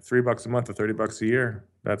member. $3 a month or $30 a year.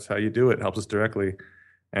 That's how you do it. It helps us directly.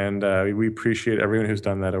 And we appreciate everyone who's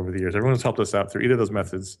done that over the years. Everyone who's helped us out through either of those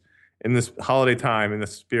methods. In this holiday time, in the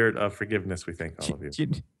spirit of forgiveness, we thank all of you.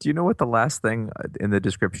 Do you know what the last thing in the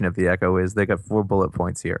description of the Echo is? They got 4 bullet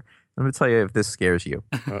points here. Let me tell you if this scares you.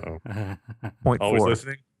 Uh-oh. Point Always 4.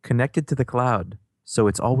 Listening? Connected to the cloud, so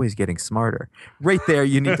it's always getting smarter. Right there,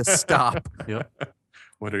 you need to stop. Yep.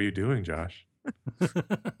 What are you doing, Josh?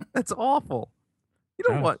 That's awful. You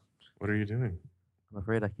know Josh, what? What are you doing? I'm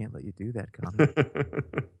afraid I can't let you do that, Connor.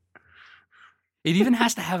 It even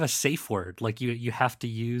has to have a safe word. Like you have to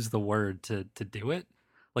use the word to do it.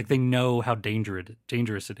 Like they know how dangerous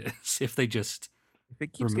it is if they just. If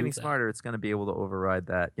it keeps getting smarter, it's going to be able to override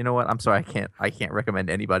that. You know what? I'm sorry, I can't recommend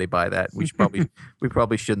anybody buy that. We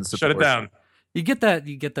probably shouldn't support. Shut it down. You get that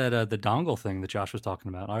the dongle thing that Josh was talking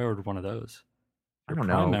about. I ordered one of those. I don't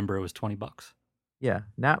Prime know. member, it was $20. Yeah.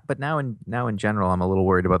 Now in general, I'm a little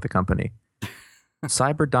worried about the company.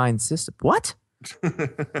 Cyberdyne System. What?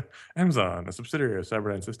 Amazon, a subsidiary of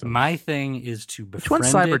Cyberdyne Systems. My thing is to befriend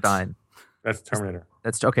Which one's Cyberdyne? That's Terminator.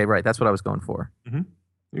 That's okay, right? That's what I was going for. Mm-hmm.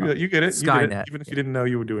 You get it. Skynet. You did it. Even if you didn't know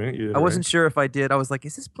you were doing it, I wasn't sure if I did. I was like,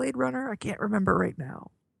 is this Blade Runner? I can't remember right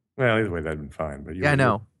now. Well, either way, that'd been fine. But I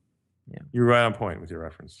know. You're right on point with your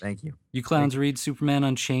reference. Thank you. You clowns read Superman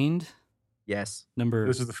Unchained? Yes.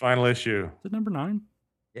 This is the final issue. Is it number 9?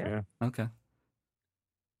 Yeah. Okay.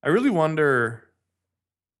 I really wonder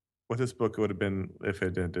what this book would have been if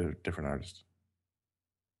it had a different artist.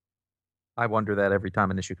 I wonder that every time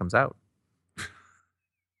an issue comes out.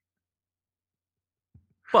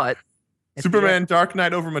 But Superman Dark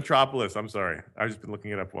Knight over Metropolis. I'm sorry. I've just been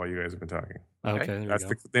looking it up while you guys have been talking. Okay. That's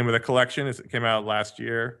the name of the collection. It came out last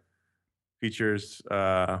year. Features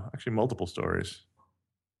actually multiple stories.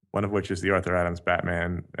 One of which is the Arthur Adams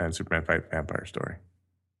Batman and Superman Fight Vampire story.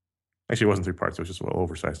 Actually, it wasn't 3 parts. It was just a little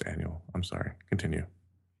oversized annual. I'm sorry. Continue.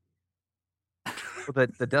 Well,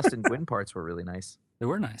 the Dustin Gwynn parts were really nice. They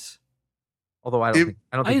were nice. Although I don't think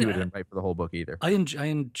he would have been right for the whole book either. I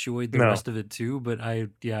enjoyed the rest of it too, but I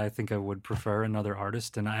think I would prefer another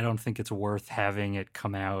artist, and I don't think it's worth having it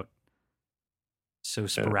come out so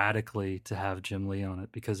sporadically to have Jim Lee on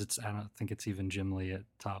it because I don't think it's even Jim Lee at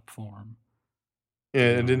top form.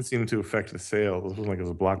 Yeah, it didn't seem to affect the sales. It wasn't like it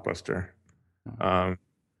was a blockbuster.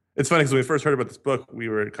 It's funny because when we first heard about this book, we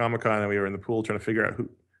were at Comic-Con and we were in the pool trying to figure out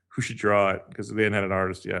who should draw it because they hadn't had an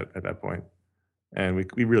artist yet at that point. And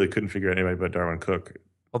we really couldn't figure out anybody but Darwin Cook.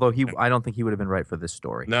 Although I don't think he would have been right for this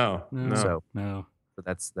story. No. But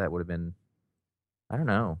that would have been, I don't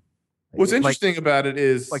know. What's interesting about it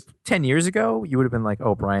is like 10 years ago, you would have been like,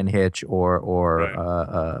 oh, Brian Hitch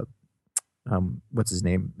or what's his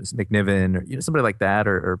name, McNiven, or somebody like that,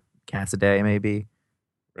 or Cassaday maybe.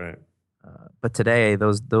 Right. But today,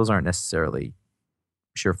 those aren't necessarily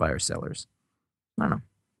surefire sellers. I don't know.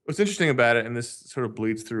 What's interesting about it, and this sort of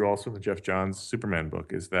bleeds through also in the Jeff Johns Superman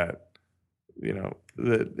book, is that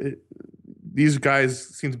these guys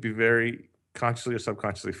seem to be very consciously or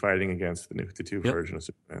subconsciously fighting against the 52 version of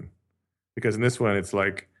Superman. Because in this one, it's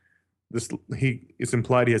like it's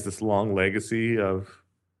implied he has this long legacy of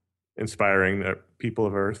inspiring the people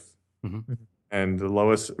of Earth, and the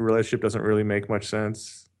Lois relationship doesn't really make much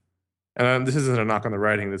sense. And this isn't a knock on the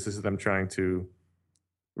writing. This is them trying to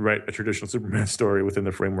write a traditional Superman story within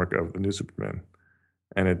the framework of the new Superman,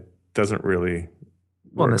 and it doesn't really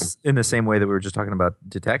Well, work. in the same way that we were just talking about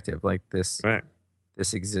Detective, like this Right.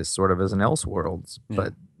 this exists sort of as an Elseworlds,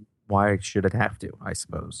 but why should it have to? I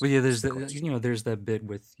suppose. Well, yeah, there's there's that bit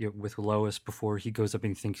with with Lois before he goes up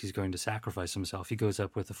and he thinks he's going to sacrifice himself. He goes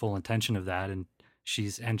up with the full intention of that, and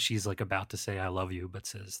she's like about to say "I love you," but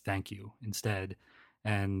says "thank you" instead.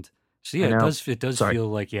 And so yeah, it does Sorry. feel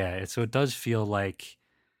like so it does feel like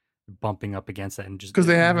bumping up against that, and just Because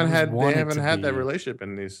they haven't just had want it to that be- relationship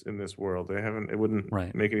in this world. They haven't. It wouldn't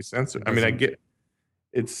Right. make any sense. It I mean, I doesn't. get.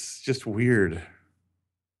 It's just weird.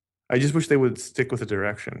 I just wish they would stick with the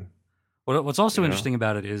direction. What's also You know? interesting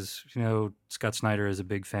about it is, Scott Snyder is a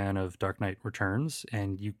big fan of Dark Knight Returns,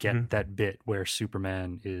 and you get that bit where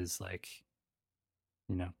Superman is like,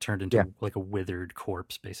 turned into like a withered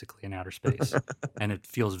corpse, basically in outer space, and it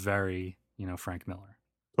feels very, Frank Miller.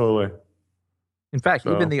 Totally. In fact,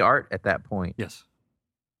 So- even the art at that point, Yes.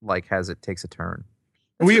 like takes a turn.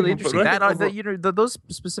 That's really interesting. but I think Those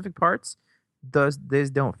specific parts,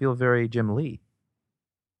 these don't feel very Jim Lee.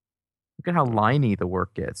 Look at how liney the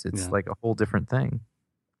work gets. It's like a whole different thing.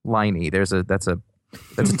 Liney. That's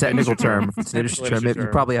a technical term. It's an industry term. You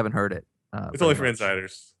probably haven't heard it. It's only for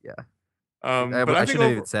insiders. Yeah. But I I shouldn't think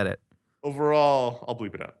have even said it. overall, I'll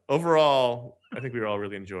bleep it out. Overall, I think we all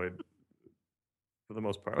really enjoyed, for the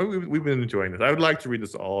most part. We've been enjoying this. I would like to read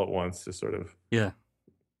this all at once, to sort of. Yeah.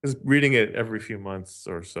 Because reading it every few months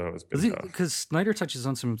or so has been tough. Because Snyder touches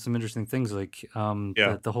on some interesting things, like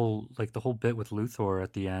the whole bit with Luthor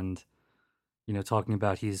at the end. Talking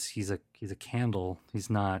about he's a candle. He's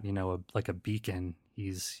not like a beacon.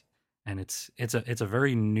 It's a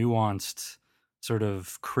very nuanced sort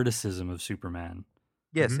of criticism of Superman.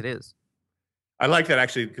 Yes, it is. I like that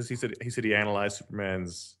actually, because he said he analyzed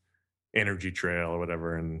Superman's energy trail or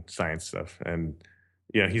whatever and science stuff, and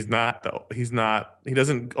he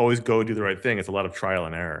doesn't always go do the right thing. It's a lot of trial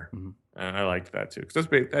and error. And I liked that too, because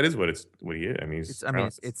that is what he is. I mean,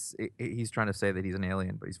 he's trying to say that he's an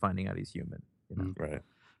alien, but he's finding out he's human. Right.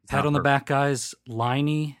 Pat on the back, guys.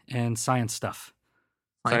 Liney and science stuff.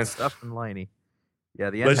 Science stuff and liney. Yeah,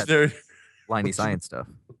 the legendary liney science stuff.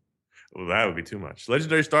 Well, that would be too much.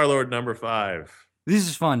 Legendary Star-Lord number 5. This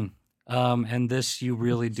is fun. And this, you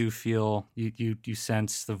really do feel you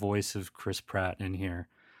sense the voice of Chris Pratt in here.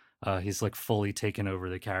 He's like fully taken over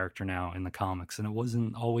the character now in the comics, and it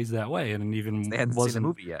wasn't always that way, and it even wasn't seen the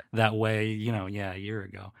movie yet. That way, a year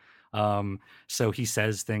ago. So he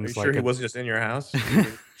says things Are you sure he wasn't just in your house?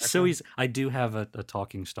 So I do have a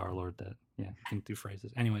talking Star-Lord that can do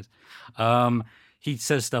phrases. Anyways, he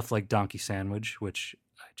says stuff like donkey sandwich, which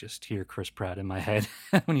I just hear Chris Pratt in my head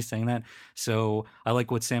when he's saying that. So I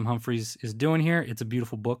like what Sam Humphries is doing here. It's a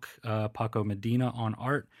beautiful book, Paco Medina on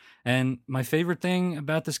art. And my favorite thing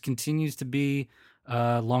about this continues to be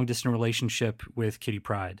long distance relationship with Kitty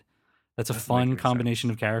Pryde. That's a fun combination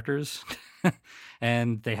of characters.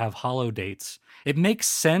 And they have holo dates. It makes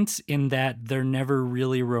sense in that they're never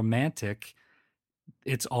really romantic.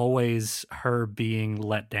 It's always her being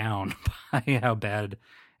let down by how bad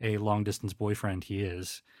a long distance boyfriend he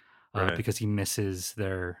is, because he misses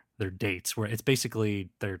their dates, where it's basically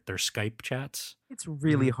their Skype chats. It's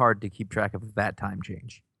really hard to keep track of that time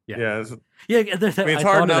change. Yeah. It's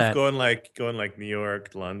hard enough going like New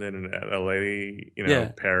York, London, and LA,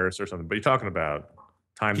 Paris or something. But you're talking about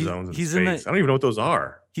time zones and space. I don't even know what those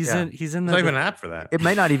are. He's in There's not even an app for that. It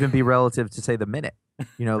may not even be relative to, say, the minute.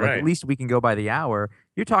 At least we can go by the hour.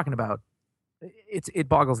 You're talking about it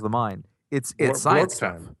boggles the mind. It's science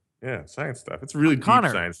stuff. Time. Yeah, science stuff. It's really Connor,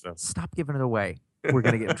 deep science stuff. Stop giving it away. We're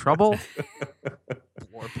gonna get in trouble.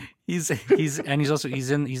 He's in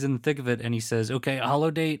the thick of it, and he says, "Okay, a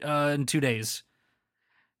holo date in 2 days,"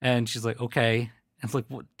 and she's like, "Okay," and it's like,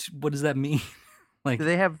 what does that mean? Like, do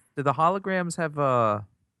the holograms have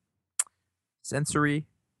sensory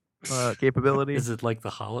capability? Is it like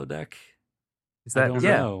the holodeck? Is that I don't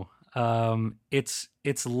know. It's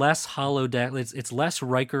less holodeck. It's less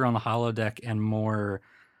Riker on the holodeck and more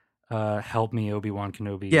help me Obi-Wan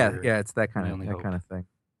Kenobi. Yeah, it's that kind of thing.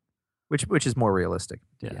 Which is more realistic,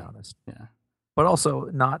 to be honest. Yeah. But also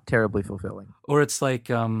not terribly fulfilling. Or it's like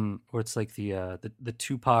the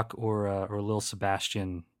Tupac or Lil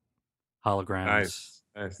Sebastian holograms. Nice.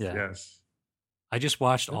 Yeah. Yes. I just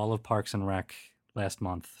watched all of Parks and Rec last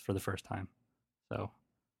month for the first time. So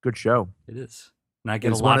good show. It is. And I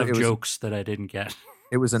get a lot of jokes that I didn't get.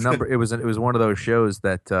 It was a number. It was one of those shows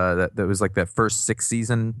that was like that first 6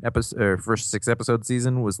 episode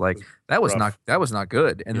season was like that was not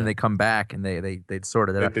good. And then they come back and they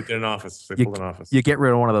sorted it out. They did an office. They pulled an office. You get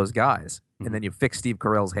rid of one of those guys, and then you fix Steve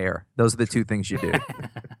Carell's hair. Those are the two things you do.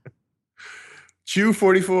 Chew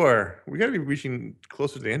 44. We got to be reaching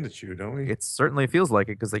closer to the end of Chew, don't we? It certainly feels like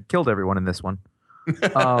it because they killed everyone in this one.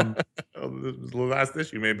 Oh, this was the last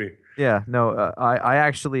issue, maybe. Yeah, no, I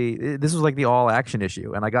actually this was like the all action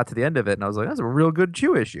issue, and I got to the end of it, and I was like, that's a real good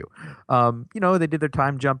Chew issue. They did their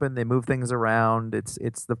time jumping, they move things around. It's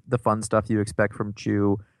the fun stuff you expect from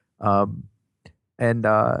Chew, and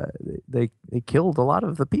they killed a lot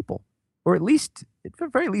of the people, or at least at the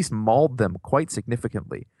very least mauled them quite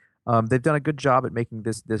significantly. They've done a good job at making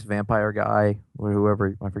this vampire guy or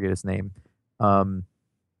whoever, I forget his name,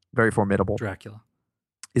 very formidable. Dracula.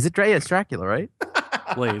 Is it It's Dracula, right?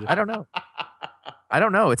 Blade. I don't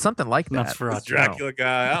know. It's something like that. Nosferatu. This Dracula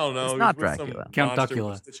guy. I don't know. It's He's not with some Dracula. Count monster Duckula.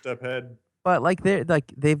 with a stitched up head. But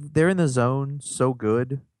they're in the zone so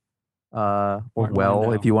good, or Martin well,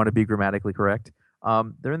 Landau. if you want to be grammatically correct.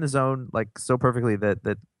 They're in the zone like so perfectly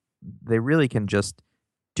that they really can just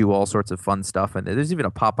do all sorts of fun stuff. And there's even a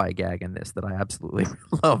Popeye gag in this that I absolutely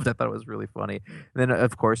loved. I thought it was really funny. And then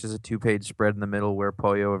of course there's a 2-page spread in the middle where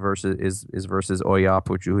Poyo is versus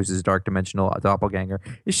Oyap, who's his dark dimensional doppelganger.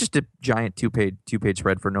 It's just a giant two-page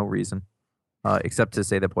spread for no reason, except to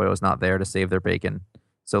say that Poyo is not there to save their bacon.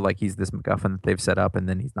 So like he's this MacGuffin that they've set up, and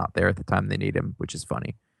then he's not there at the time they need him, which is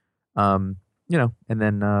funny. And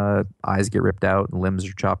then eyes get ripped out and limbs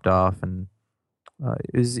are chopped off, and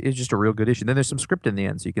it's just a real good issue. Then there's some script in the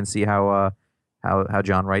end, so you can see how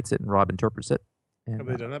John writes it and Rob interprets it. And, Have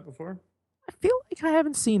they done that before? I feel like I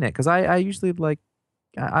haven't seen it because I usually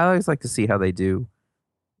I always like to see how they do,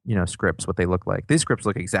 scripts, what they look like. These scripts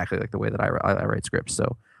look exactly like the way that I write scripts,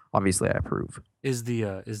 so obviously I approve. Is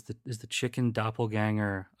the chicken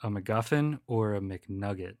doppelganger a MacGuffin or a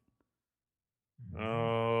McNugget?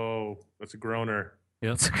 Oh, that's a groaner.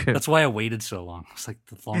 Yep. That's why I waited so long. It's like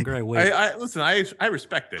the longer I wait, Listen. I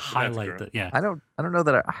respect it. but that's a highlight groaner. that. Yeah. I don't know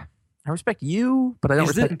that I respect you, but I don't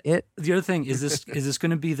Is respect it. The other thing is this going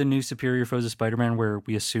to be the new Superior Foes of Spider-Man, where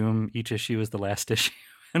we assume each issue is the last issue,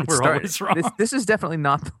 and we're always wrong. This is definitely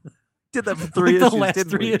not. Did that for Like 3 the issues? last didn't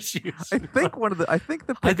 3 we? issues. I think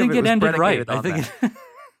the pick I think of it was ended right. predicated I on think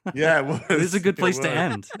that. Yeah, it was. it is a good place It to was.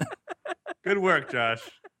 end. Good work, Josh.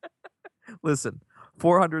 Listen,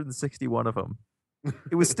 461 of them.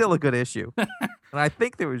 It was still a good issue, and I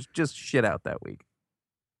think there was just shit out that week.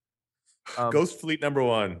 Ghost Fleet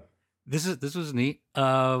 #1. This was neat.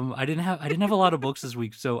 I didn't have a lot of books this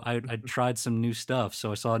week, so I tried some new stuff.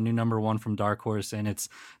 So I saw a new #1 from Dark Horse, and it's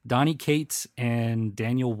Donny Cates and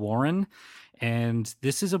Daniel Warren, and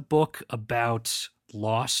this is a book about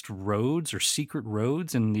lost roads or secret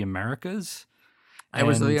roads in the Americas. I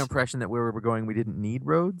was the And impression that where we were going, we didn't need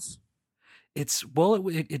roads.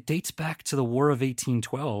 it dates back to the War of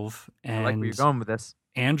 1812, and I like where you're going with this.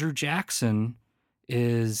 Andrew Jackson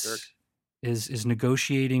is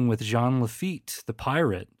negotiating with Jean Lafitte, the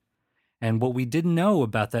pirate. And what we didn't know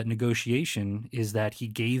about that negotiation is that he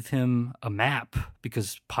gave him a map,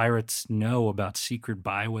 because pirates know about secret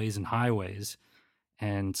byways and highways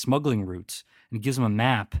and smuggling routes. And he gives him a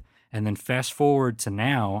map. And then fast forward to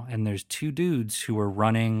now, and there's 2 dudes who are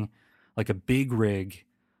running like a big rig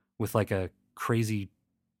with like a crazy,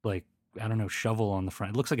 like, I don't know, shovel on the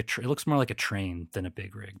front. It looks like it looks more like a train than a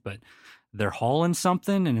big rig, but they're hauling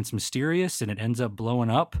something, and it's mysterious, and it ends up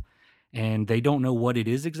blowing up, and they don't know what it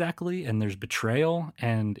is exactly, and there's betrayal,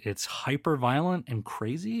 and it's hyper violent and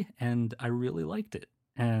crazy, and I really liked it.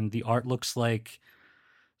 And the art looks like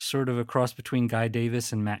sort of a cross between Guy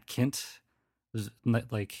Davis and Matt Kint. It's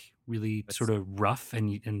like really sort of rough,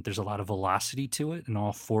 and there's a lot of velocity to it and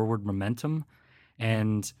all forward momentum,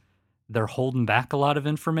 and they're holding back a lot of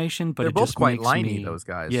information, but They're it both just quite makes liney, me, those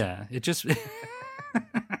guys. Yeah, it just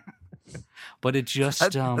but it just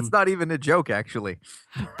That's not even a joke, actually.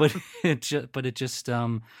 but it just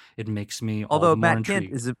it makes me all Although the more Matt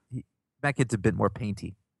Kent intrigued. Matt Kent's a bit more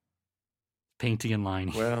painty. Painty and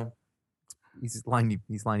liney. Well, He's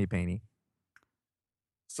liney painty.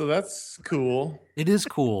 so that's cool. It is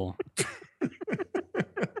cool.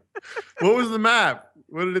 What was the map?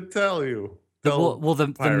 What did it tell you? The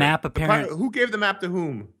Pirate. map The apparently. pirate- who gave the map to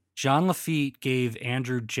whom? John Lafitte gave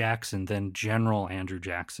Andrew Jackson, then General Andrew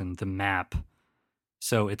Jackson, the map.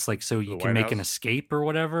 So it's like, so you The can White make an House? escape or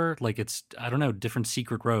whatever. Like it's, I don't know, different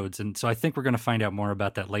secret roads. And so I think we're going to find out more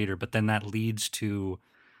about that later. But then that leads to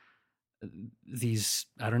these,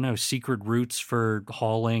 I don't know, secret routes for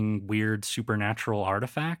hauling weird supernatural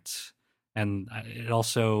artifacts. And it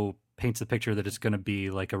also paints the picture that it's going to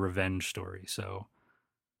be like a revenge story. So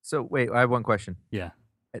Wait, I have one question. yeah.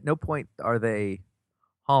 At no point are they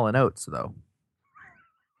hauling oats, though.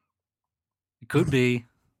 It could be.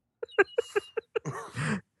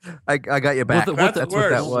 I got you back. What That's That's worse. what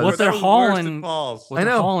that was. What they're That was worse than hauling- Paul's. What I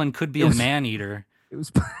they're know. hauling could be It a was- man-eater. It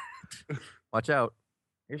was. Watch out!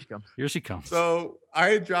 Here she comes. Here she comes. So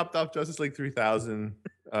I dropped off Justice League 3000.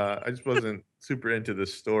 I just wasn't super into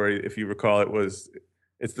this story. If you recall,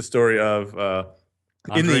 it's the story of in the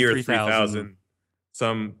Andre year 3000.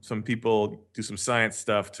 3000, some people do some science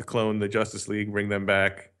stuff to clone the Justice League, bring them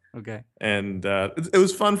back, Okay. and it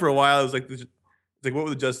was fun for a while. It was like what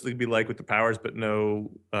would the Justice League be like with the powers, but no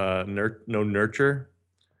nurture.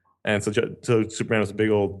 And so Superman was a big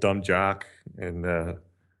old dumb jock, and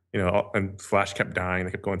and Flash kept dying.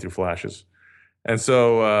 They kept going through flashes. And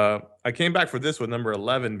so I came back for this one, number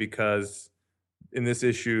 11, because in this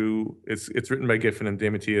issue, it's written by Giffen and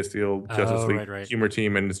DeMatteis, the old Justice League right. humor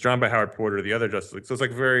team, and it's drawn by Howard Porter, the other Justice League. So it's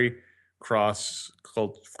like very cross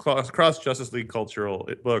Justice League cultural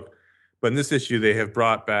book. But in this issue, they have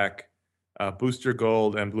brought back Booster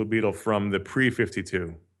Gold and Blue Beetle from the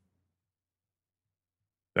pre-52.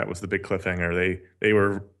 That was the big cliffhanger. They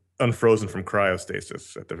were unfrozen from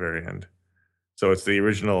cryostasis at the very end. So it's the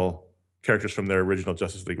original characters from their original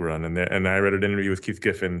Justice League run. And I read an interview with Keith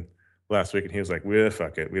Giffen last week, and he was like, "Well,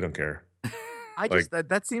 fuck it, we don't care." I just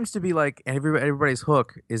that seems to be like everybody's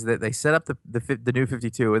hook is that they set up the new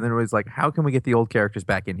 52, and then it was like, how can we get the old characters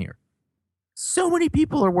back in here? So many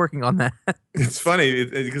people are working on that. It's funny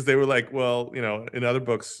because they were like, well, in other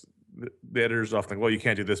books, the editors are often like, well, you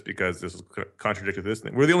can't do this because this is contradicted this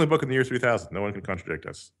thing. We're the only book in the year 3000. No one can contradict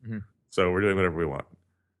us. Mm-hmm. So we're doing whatever we want.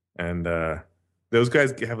 And those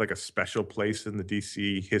guys have like a special place in the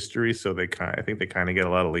DC history. So I think they kind of get a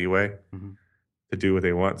lot of leeway to do what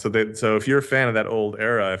they want. So if you're a fan of that old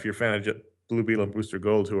era, if you're a fan of Blue Beetle and Booster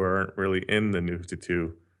Gold, who aren't really in the New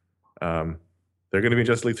 52, they're going to be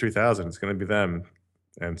Justice League 3000. It's going to be them.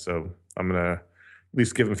 And so I'm going to at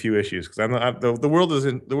least give them a few issues, because the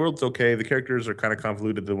world's okay. The characters are kind of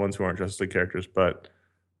convoluted, the ones who aren't Justice League characters, but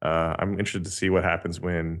I'm interested to see what happens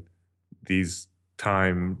when these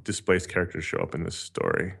time displaced characters show up in this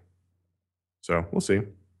story. So we'll see.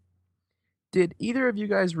 Did either of you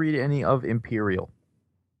guys read any of Imperial?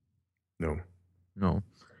 No.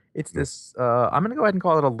 It's this. I'm gonna go ahead and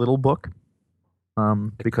call it a little book,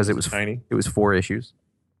 because it was tiny. It was 4 issues,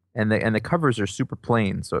 and the covers are super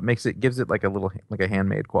plain, so gives it like a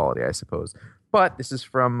handmade quality, I suppose. But this is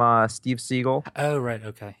from Steve Siegel. Oh, right.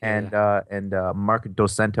 Okay. And Mark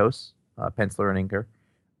Dos Santos, penciler and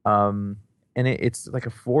inker. And it's like a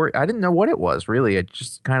 4. I didn't know what it was really. It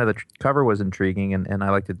just kind of the cover was intriguing, and I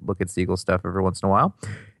like to look at Siegel stuff every once in a while.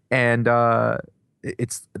 And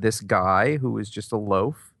it's this guy who is just a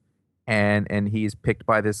loaf, and he's picked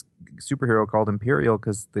by this superhero called Imperial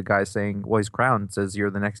because the guy's saying, well, he's crowned, says you're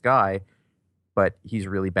the next guy, but he's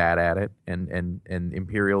really bad at it. And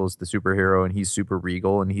Imperial is the superhero, and he's super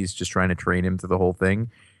regal, and he's just trying to train him through the whole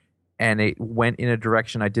thing. And it went in a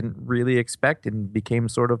direction I didn't really expect, and became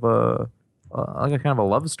sort of like a kind of a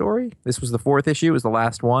love story. This was the 4th issue. It was the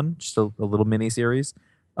last one, just a little mini series.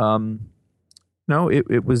 No,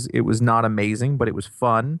 it was not amazing, but it was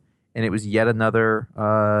fun, and it was yet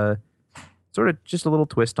another sort of just a little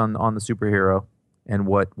twist on the superhero and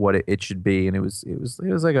what it should be. And it was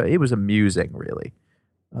amusing, really.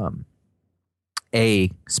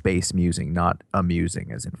 A space musing, not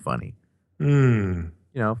amusing as in funny. From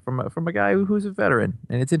a guy who's a veteran,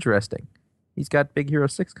 and it's interesting. He's got Big Hero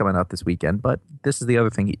 6 coming out this weekend, but this is the other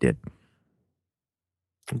thing he did.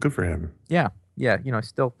 Good for him. Yeah.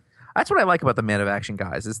 Still, that's what I like about the Man of Action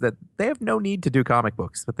guys, is that they have no need to do comic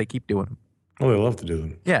books, but they keep doing them. Oh, they love to do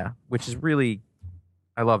them. Yeah, which is really,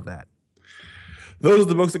 I love that. Those are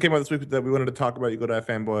the books that came out this week that we wanted to talk about. You go to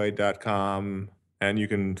iFanboy.com, and you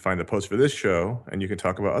can find the post for this show, and you can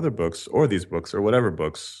talk about other books or these books or whatever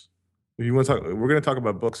books. If you want to talk, we're going to talk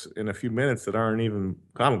about books in a few minutes that aren't even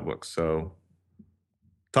comic books. So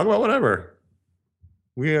talk about whatever.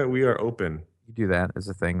 We are open. You do that as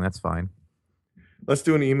a thing. That's fine. Let's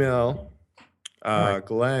do an email. Right.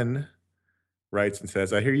 Glenn writes and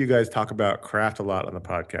says, I hear you guys talk about craft a lot on the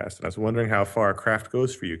podcast, and I was wondering how far craft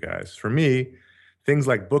goes for you guys. For me, things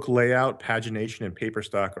like book layout, pagination, and paper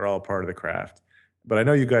stock are all part of the craft. But I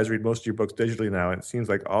know you guys read most of your books digitally now, and it seems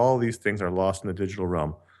like all these things are lost in the digital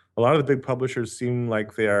realm. A lot of the big publishers seem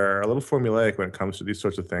like they are a little formulaic when it comes to these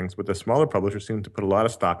sorts of things, but the smaller publishers seem to put a lot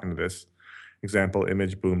of stock into this. Example,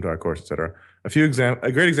 Image, Boom, Dark Horse, etc.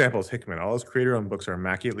 A great example is Hickman. All his creator-owned books are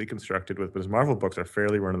immaculately constructed with, but his Marvel books are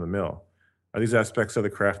fairly run-of-the-mill. Are these aspects of the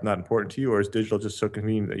craft not important to you, or is digital just so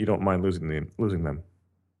convenient that you don't mind losing them?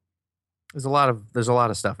 There's a lot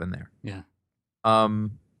of stuff in there. Yeah.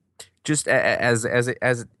 Just as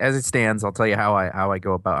it stands, I'll tell you how I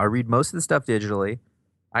go about. I read most of the stuff digitally,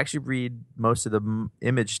 I actually read most of the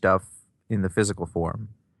Image stuff in the physical form,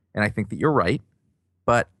 and I think that you're right.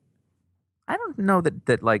 But I don't know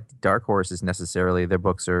that like Dark Horse is necessarily their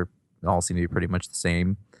books are all seem to be pretty much the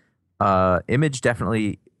same. Image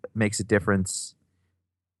definitely makes a difference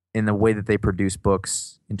in the way that they produce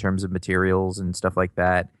books in terms of materials and stuff like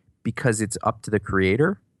that because it's up to the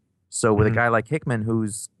creator. So with a guy like Hickman,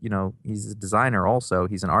 who's he's a designer also,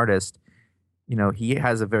 he's an artist. He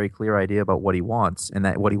has a very clear idea about what he wants, and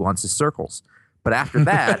that what he wants is circles. But after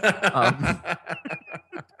that,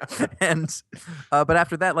 but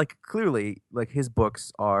after that, like clearly, like his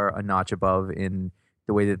books are a notch above in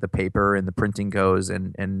the way that the paper and the printing goes,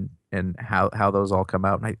 and how those all come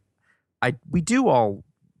out. And we do all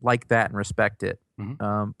like that and respect it.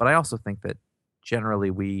 But I also think that generally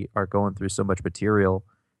we are going through so much material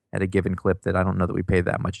at a given clip that I don't know that we pay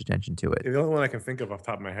that much attention to it. The only one I can think of off the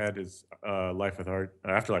top of my head is Afterlife with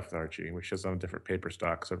Archie, which is on a different paper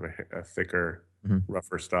stock, sort of a thicker,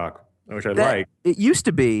 rougher stock, which I like. It used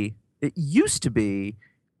to be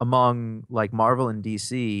among like Marvel and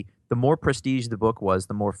DC, the more prestige the book was,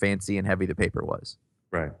 the more fancy and heavy the paper was.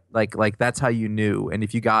 Right. Like that's how you knew. And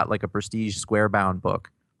if you got like a prestige square bound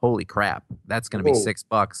book, holy crap, that's going to be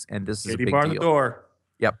 $6, and this is a big bar deal. The door.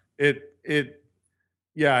 Yep.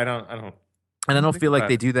 Yeah, I don't. And I don't feel like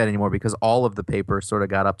they do that anymore because all of the paper sort of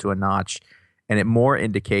got up to a notch, and it more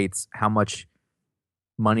indicates how much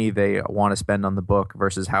money they want to spend on the book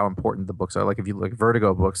versus how important the books are. Like if you look,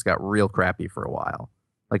 Vertigo books got real crappy for a while.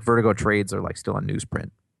 Like Vertigo trades are like still on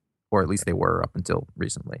newsprint, or at least they were up until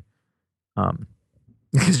recently.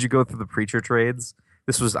 Because you go through the Preacher trades.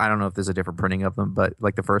 This was, I don't know if there's a different printing of them, but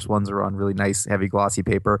like the first ones were on really nice, heavy, glossy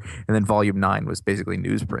paper. And then volume 9 was basically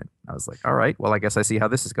newsprint. I was like, all right, well, I guess I see how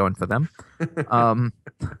this is going for them. But,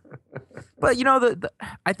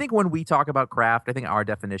 I think when we talk about craft, I think our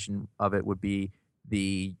definition of it would be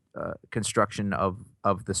the construction of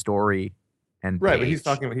the story and right. page. But he's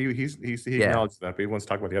talking. He acknowledged that, but he wants to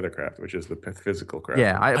talk about the other craft, which is the physical craft.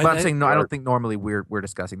 Yeah, I'm saying no. I don't think normally we're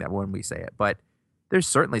discussing that when we say it, but there's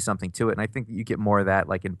certainly something to it, and I think that you get more of that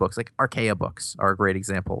like in books. Like Archaea books are a great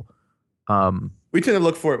example. We tend to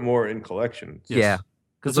look for it more in collections. Yes. Yeah,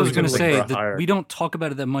 because I was going to say that we don't talk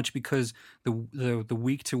about it that much because the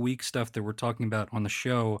week to week stuff that we're talking about on the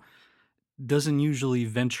show doesn't usually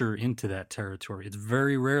venture into that territory. It's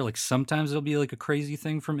very rare. Like sometimes it'll be like a crazy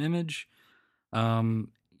thing from Image, like a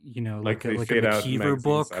McKeever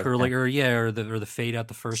book or the fade out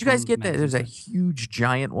the first. Did you guys get that? There's a huge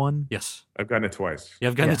giant one. Yes, I've gotten it twice. Yeah,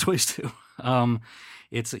 I've gotten it twice too.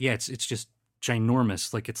 It's just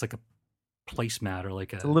ginormous. Like it's like a placemat or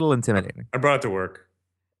like it's a little intimidating. I brought it to work.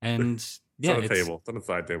 And it's on the table. It's on the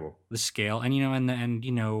side table. The scale, and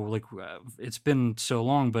it's been so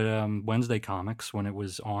long, but Wednesday Comics when it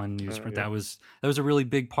was on newsprint, that was a really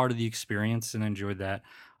big part of the experience, and I enjoyed that.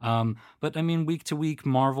 But I mean, week to week,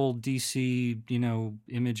 Marvel, DC,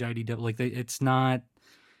 Image, IDW, like it's not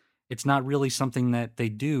really something that they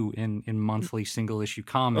do in monthly single issue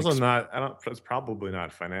comics. Also not. It's probably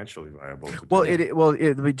not financially viable.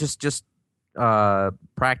 Just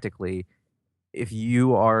practically. If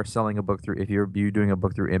you are selling a book if you're doing a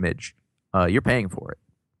book through Image, you're paying for it.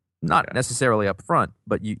 Not necessarily up front,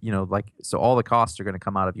 but so all the costs are going to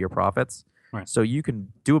come out of your profits. Right. So you can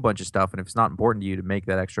do a bunch of stuff, and if it's not important to you to make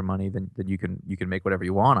that extra money, then you can make whatever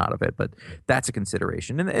you want out of it. But that's a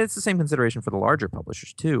consideration, and it's the same consideration for the larger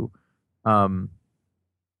publishers too. But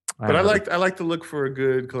I like to look for a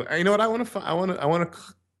good. You know what I want to? I want a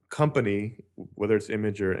company, whether it's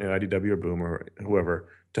Image or IDW or Boom or whoever,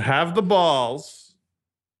 to have the balls,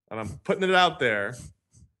 and I'm putting it out there,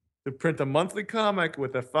 to print a monthly comic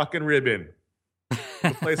with a fucking ribbon,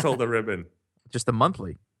 a placeholder ribbon. Just a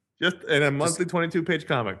monthly. Just in a monthly 22-page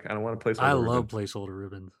comic. I don't want a placeholder ribbon. I love placeholder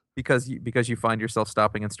ribbons. Because you find yourself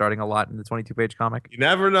stopping and starting a lot in the 22-page comic? You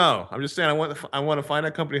never know. I'm just saying I want to find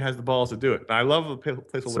a company that has the balls to do it. And I love the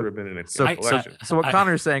placeholder ribbon in its collection. So what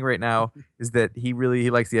Connor's saying right now is that he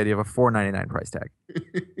likes the idea of a $4.99 price tag.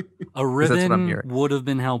 A ribbon would have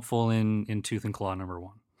been helpful in Tooth and Claw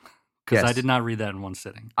 #1. Because I did not read that in one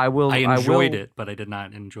sitting. I enjoyed it, but I did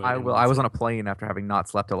not enjoy it. I was on a plane after having not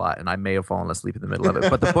slept a lot, and I may have fallen asleep in the middle of it.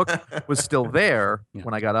 But the book was still there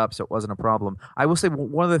when I got up, so it wasn't a problem. I will say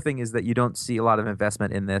one other thing is that you don't see a lot of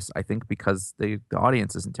investment in this, I think, because the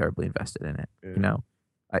audience isn't terribly invested in it. Yeah.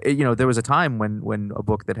 There was a time when a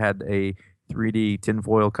book that had a 3D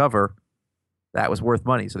tinfoil cover, that was worth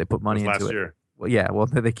money, so they put money into it. Last year. Well, yeah,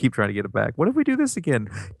 they keep trying to get it back. What if we do this again?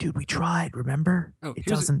 Dude, we tried, remember? It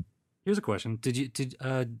doesn't... Here's a question: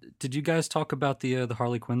 Did you guys talk about the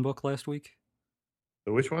Harley Quinn book last week?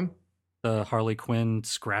 The which one? The Harley Quinn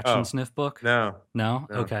scratch and sniff book? No. No?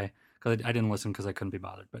 No. Okay. 'Cause I didn't listen because I couldn't be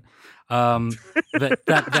bothered. But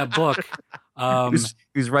that book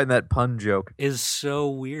Who's writing that pun joke? is so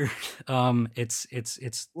weird.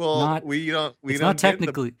 It's Well, not we don't not get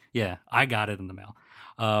technically. Yeah, I got it in the mail.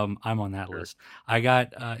 I'm on that list. I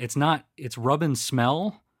got it's rub and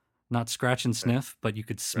smell, not scratch and sniff, but you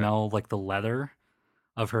could smell like the leather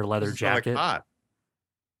of her leather jacket. Like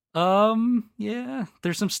Yeah,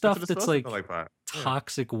 there's some stuff that's like pot.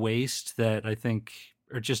 toxic waste that I think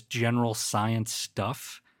are just general science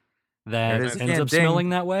stuff that ends up smelling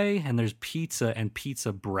that way. And there's pizza and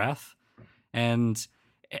pizza breath. And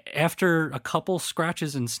after a couple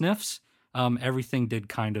scratches and sniffs, everything did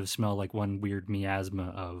kind of smell like one weird miasma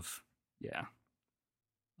of,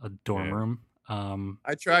 a dorm room.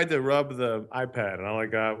 I tried to rub the iPad, and all I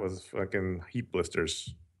got was fucking heat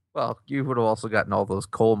blisters. Well, you would have also gotten all those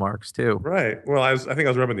coal marks too. Right. Well, I think I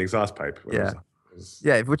was rubbing the exhaust pipe. Yeah.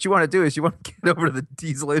 What you want to do is you want to get over to the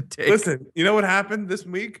diesel intake. Listen, you know what happened this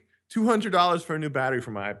week? $200 for a new battery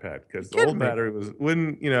for my iPad because the old battery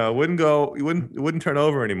wouldn't turn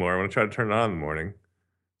over anymore when I tried to turn it on in the morning.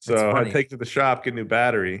 So I'd take it to the shop, get a new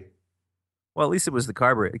battery. Well, at least it was the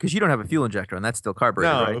carburetor because you don't have a fuel injector and that's still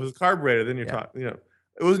carburetor. No, right? it was carburetor. Then you're talking. It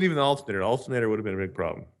wasn't even the alternator. The alternator would have been a big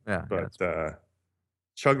problem. Yeah, but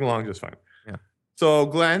chugging along just fine. Yeah. So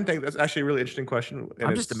Glenn, that's actually a really interesting question.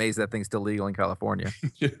 I'm just amazed that thing's still legal in California.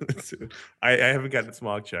 I haven't gotten it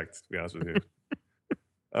smog checked, to be honest with you.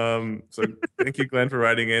 So thank you, Glenn, for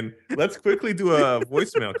writing in. Let's quickly do a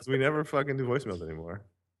voicemail because we never fucking do voicemails anymore.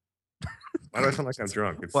 Why do I sound like I'm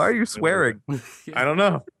drunk? Why are you swearing? I don't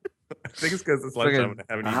know. I think it's because it's lunchtime and I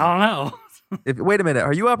haven't eaten. I don't know. Wait a minute.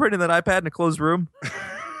 Are you operating that iPad in a closed room?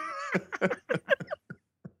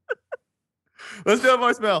 Let's do a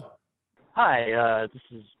voicemail. Hi, this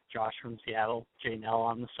is Josh from Seattle, JNL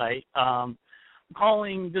on the site. I'm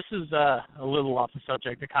calling, this is a little off the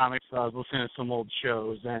subject of comics, but I was listening to some old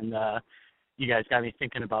shows, and you guys got me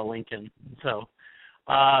thinking about Lincoln. So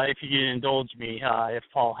if you can indulge me, if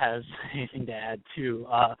Paul has anything to add too,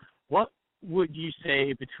 what would you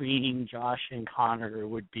say between Josh and Connor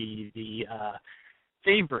would be the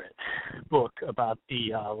favorite book about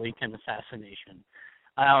the Lincoln assassination?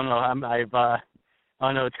 I don't know. I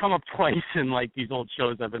don't know. It's come up twice in like these old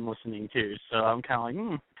shows I've been listening to, so I'm kind of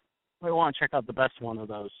like, I want to check out the best one of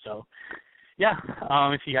those. So, yeah,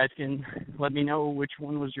 if you guys can let me know which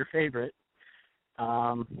one was your favorite,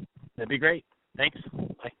 that'd be great. Thanks.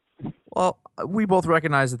 Bye. Well, we both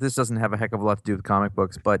recognize that this doesn't have a heck of a lot to do with comic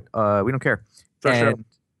books, but we don't care. It's our show.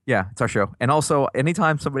 Yeah, it's our show. And also,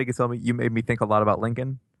 anytime somebody can tell me you made me think a lot about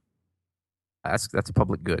Lincoln, that's a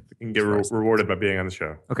public good. You can get rewarded by being on the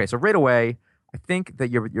show. Okay, so right away, I think that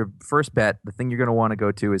your first bet, the thing you're going to want to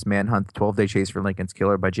go to is Manhunt: The 12-Day Chase for Lincoln's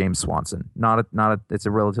Killer by James Swanson. It's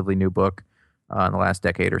a relatively new book in the last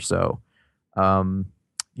decade or so.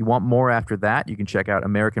 You want more after that, you can check out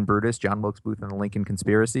American Brutus, John Wilkes Booth and the Lincoln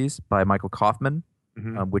Conspiracies by Michael Kaufman,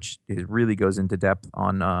 which really goes into depth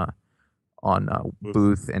on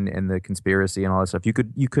Booth and the conspiracy and all that stuff.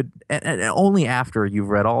 You could and only after you've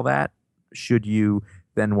read all that should you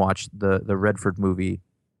then watch the Redford movie.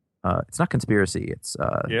 It's not Conspiracy. It's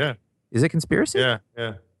Is it Conspiracy? Yeah.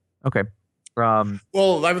 Okay.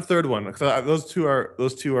 Well, I have a third one. Those two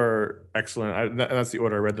are excellent. That's the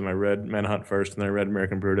order I read them. I read Manhunt first, and then I read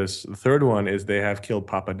American Brutus. The third one is They Have Killed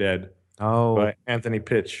Papa Dead by Anthony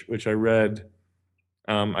Pitch, which I read.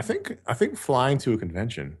 I think flying to a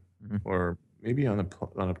convention, or maybe on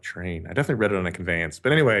a train. I definitely read it on a conveyance.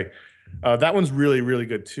 But anyway, that one's really, really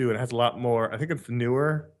good too, and it has a lot more. I think it's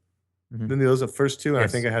newer than those first two, and I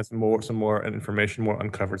think it has some more information, more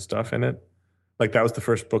uncovered stuff in it. Like that was the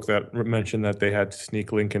first book that mentioned that they had to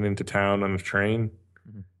sneak Lincoln into town on a train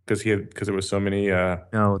because there was so many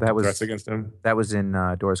threats against him. That was in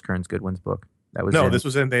Doris Kearns Goodwin's book. This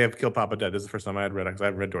was in They Have Killed Papa Dead. This is the first time I had read it because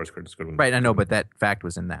I've read Doris Kearns Goodwin. Right, I know, but that fact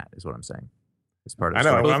was in that, is what I'm saying. It's part of. I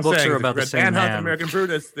know. What I'm books saying are about the same Manhunt, man. American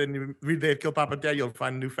Brutus. Then you read They Have Killed Papa Dead. You'll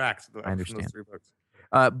find new facts. I understand. Those three books.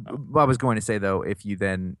 I was going to say though, if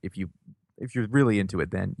you're really into it,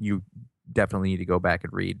 then you definitely need to go back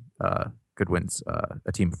and read Goodwin's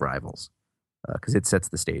A Team of Rivals, because it sets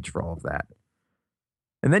the stage for all of that.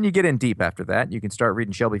 And then you get in deep after that. You can start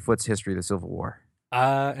reading Shelby Foote's History of the Civil War.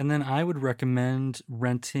 And then I would recommend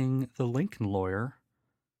renting The Lincoln Lawyer.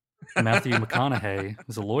 Matthew McConaughey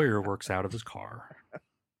is a lawyer who works out of his car.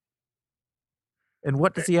 And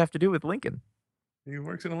what does he have to do with Lincoln? He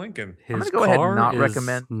works in a Lincoln. His I'm going to go ahead and not is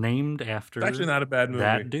recommend. named after It's actually not a bad movie.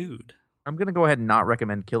 that dude. I'm going to go ahead and not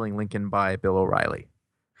recommend Killing Lincoln by Bill O'Reilly,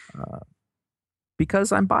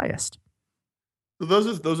 because I'm biased. So those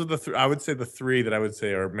are the I would say the three that I would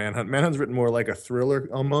say are Manhunt. Manhunt's written more like a thriller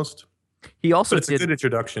almost, He also but it's a did. good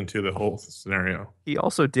introduction to the whole scenario. He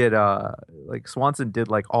also did. Like Swanson did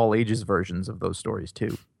like all ages versions of those stories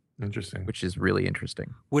too, Interesting. which is really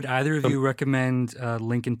interesting. Would either of you recommend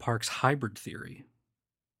Linkin Park's Hybrid Theory?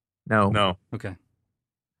 No. Okay.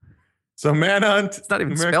 So Manhunt, It's not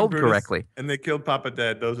even American spelled Brutus, correctly. and They Killed Papa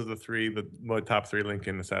Dead. Those are the top three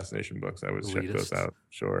Lincoln assassination books. I would check those Elitist. out.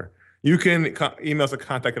 Sure. You can email us at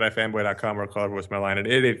contact@ifanboy.com or call our voicemail line at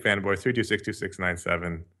 88fanboy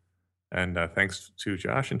 326-2697. And thanks to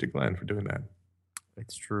Josh and to Glenn for doing that.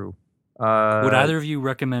 It's true. Would either of you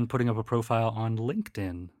recommend putting up a profile on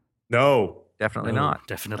LinkedIn? No, Definitely No, not.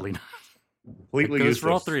 Definitely not. completely That goes useless.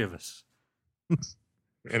 for all three of us.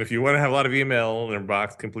 And if you want to have a lot of email in their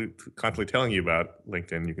box constantly telling you about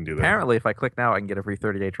LinkedIn, you can do that. Apparently, if I click now, I can get a free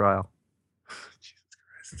 30-day trial.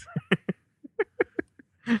 Jesus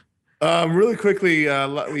Christ. Really quickly,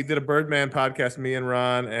 we did a Birdman podcast, me and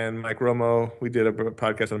Ron and Mike Romo. We did a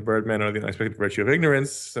podcast on Birdman or the Unexpected Virtue of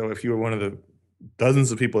Ignorance. So if you were one of the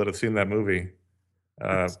dozens of people that have seen that movie,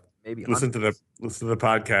 Maybe listen to the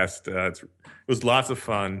podcast. It was lots of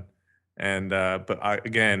fun. And but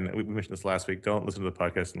again, we mentioned this last week. Don't listen to the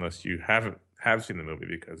podcast unless you have seen the movie,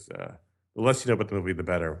 because the less you know about the movie, the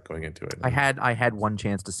better going into it. I had one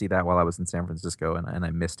chance to see that while I was in San Francisco, and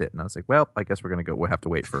I missed it. And I was like, well, I guess we're gonna go. We'll have to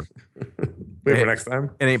wait for next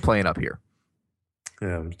time. it. Ain't playing up here.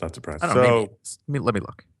 Yeah, I'm not surprised. I don't know. Maybe let me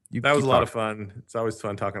look. That was a lot of fun. It's always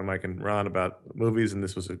fun talking to Mike and Ron about movies, and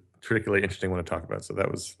this was a particularly interesting one to talk about. So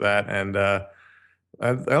that was that. And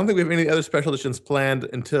I don't think we have any other special editions planned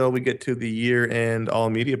until we get to the year-end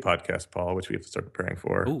all-media podcast, Paul, which we have to start preparing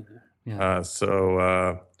for. Ooh, yeah.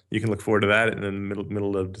 So you can look forward to that in the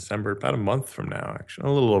middle of December, about a month from now, actually,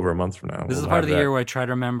 a little over a month from now. This is the part of the year where I try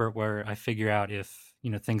to remember, where I figure out if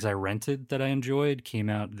things I rented that I enjoyed came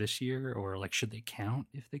out this year, or like should they count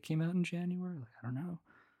if they came out in January? Like, I don't know.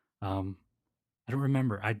 I don't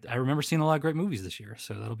remember. I remember seeing a lot of great movies this year,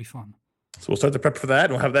 so that'll be fun. So we'll start the prep for that,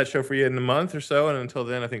 and we'll have that show for you in a month or so. And until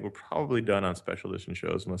then, I think we're probably done on special edition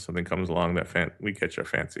shows unless something comes along that we catch our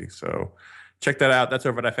fancy. So check that out. That's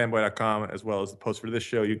over at ifanboy.com, as well as the post for this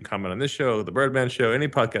show. You can comment on this show, the Birdman Show, any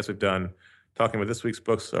podcast we've done talking about this week's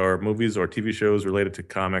books or movies or TV shows related to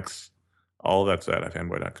comics. All that's at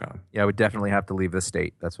ifanboy.com. Yeah, I would definitely have to leave the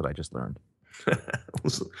state. That's what I just learned.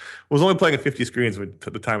 was only playing at 50 screens at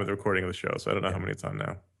the time of the recording of the show, so I don't know how many it's on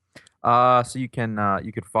now. So you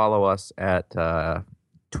could follow us at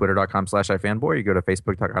twitter.com/ifanboy. You go to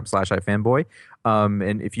facebook.com/ifanboy.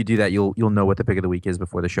 And if you do that, you'll know what the pick of the week is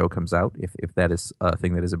before the show comes out, if that is a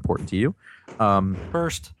thing that is important to you.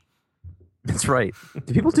 First. That's right.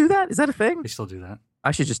 Do people do that? Is that a thing? They still do that.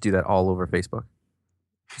 I should just do that all over Facebook.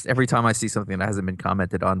 Just every time I see something that hasn't been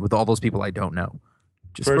commented on with all those people I don't know.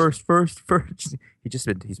 Just first. He's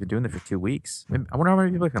been doing it for 2 weeks. I wonder how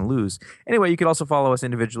many people I can lose. Anyway, you can also follow us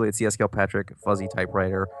individually at CS Kilpatrick, Fuzzy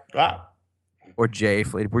Typewriter, or Jay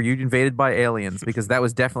Flayed. Were you invaded by aliens? Because that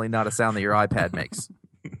was definitely not a sound that your iPad makes.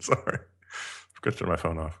 Sorry. Forgot to turn my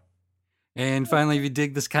phone off. And finally, if you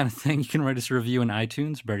dig this kind of thing, you can write us a review in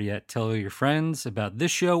iTunes. Better yet, tell your friends about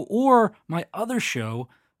this show or my other show,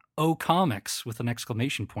 O Comics, with an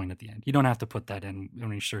exclamation point at the end. You don't have to put that in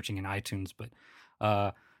when you're searching in iTunes, but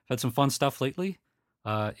I've had some fun stuff lately.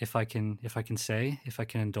 If I can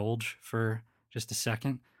indulge for just a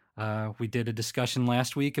second, we did a discussion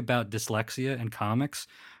last week about dyslexia and comics,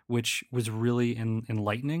 which was really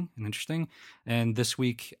enlightening and interesting. And this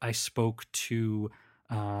week I spoke to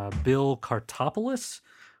Bill Kartopoulos,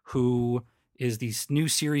 who is the new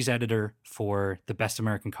series editor for the Best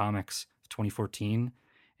American Comics 2014.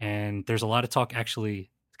 And there's a lot of talk,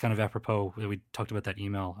 actually, kind of apropos that we talked about that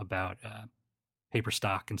email about paper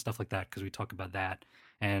stock and stuff like that, because we talk about that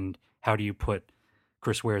and how do you put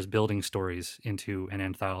Chris Ware's building stories into an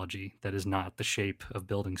anthology that is not the shape of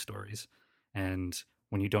building stories, and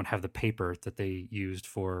when you don't have the paper that they used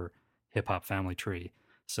for Hip Hop Family Tree.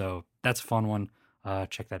 So that's a fun one.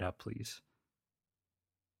 Check that out, please.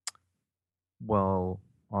 Well,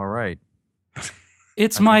 all right.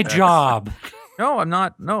 It's my job. No, I'm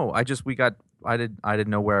not. No, I didn't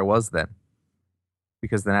know where I was then.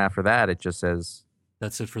 Because then after that, it just says...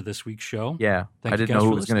 That's it for this week's show? Yeah. Thank I you didn't guys know for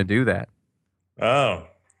who was going to do that. Oh.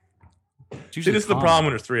 See, this is the problem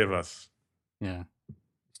when there's three of us. Yeah.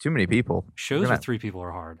 It's too many people. Shows with three people are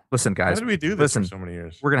hard. Listen, guys. How did we do this for so many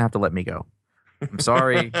years? We're going to have to let me go. I'm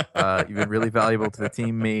sorry. You've been really valuable to the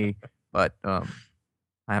team, me, but I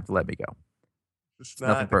have to let me go. It's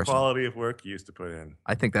not the quality of work you used to put in.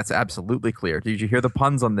 I think that's absolutely clear. Did you hear the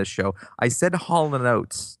puns on this show? I said Hall &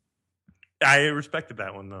 Oates. I respected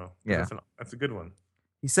that one though. Yeah. That's a good one.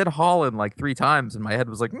 He said Holland like 3 times, and my head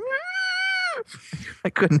was like, I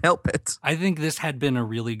couldn't help it. I think this had been a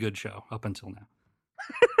really good show up until now.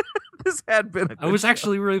 This had been. I was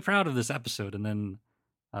actually really proud of this episode, and then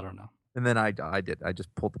I don't know. And then I did. I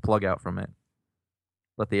just pulled the plug out from it.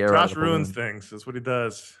 Let the air out. Josh ruins things. That's what he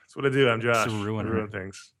does. That's what I do. I'm Josh. He's a ruiner. I ruin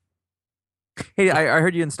things. Hey, I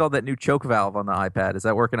heard you installed that new choke valve on the iPad. Is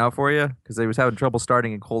that working out for you? Because I was having trouble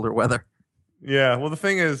starting in colder weather. Yeah. Well, the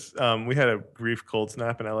thing is, we had a brief cold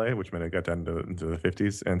snap in LA, which meant it got down into the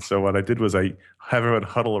 50s. And so what I did was I have everyone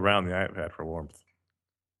huddle around the iPad for warmth.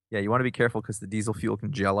 Yeah, you want to be careful because the diesel fuel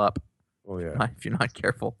can gel up. Well, yeah. If you're not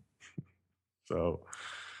careful. So,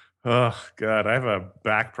 oh God, I have a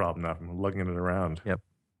back problem now from lugging it around. Yep.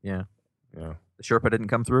 Yeah. Yeah. The Sherpa didn't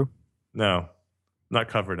come through? No, not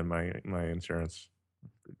covered in my insurance.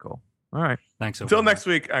 Good call. All right. Thanks. Until next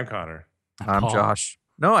week, I'm Connor. I'm Paul. Josh.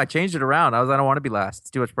 No, I changed it around. I don't want to be last.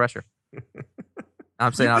 It's too much pressure.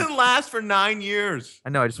 I'm saying You didn't last for 9 years. I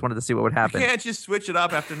know. I just wanted to see what would happen. You can't just switch it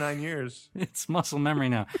up after 9 years. It's muscle memory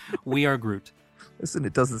now. We are Groot. Listen,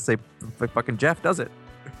 it doesn't say fucking Jeff, does it?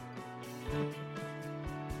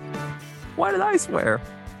 Why did I swear?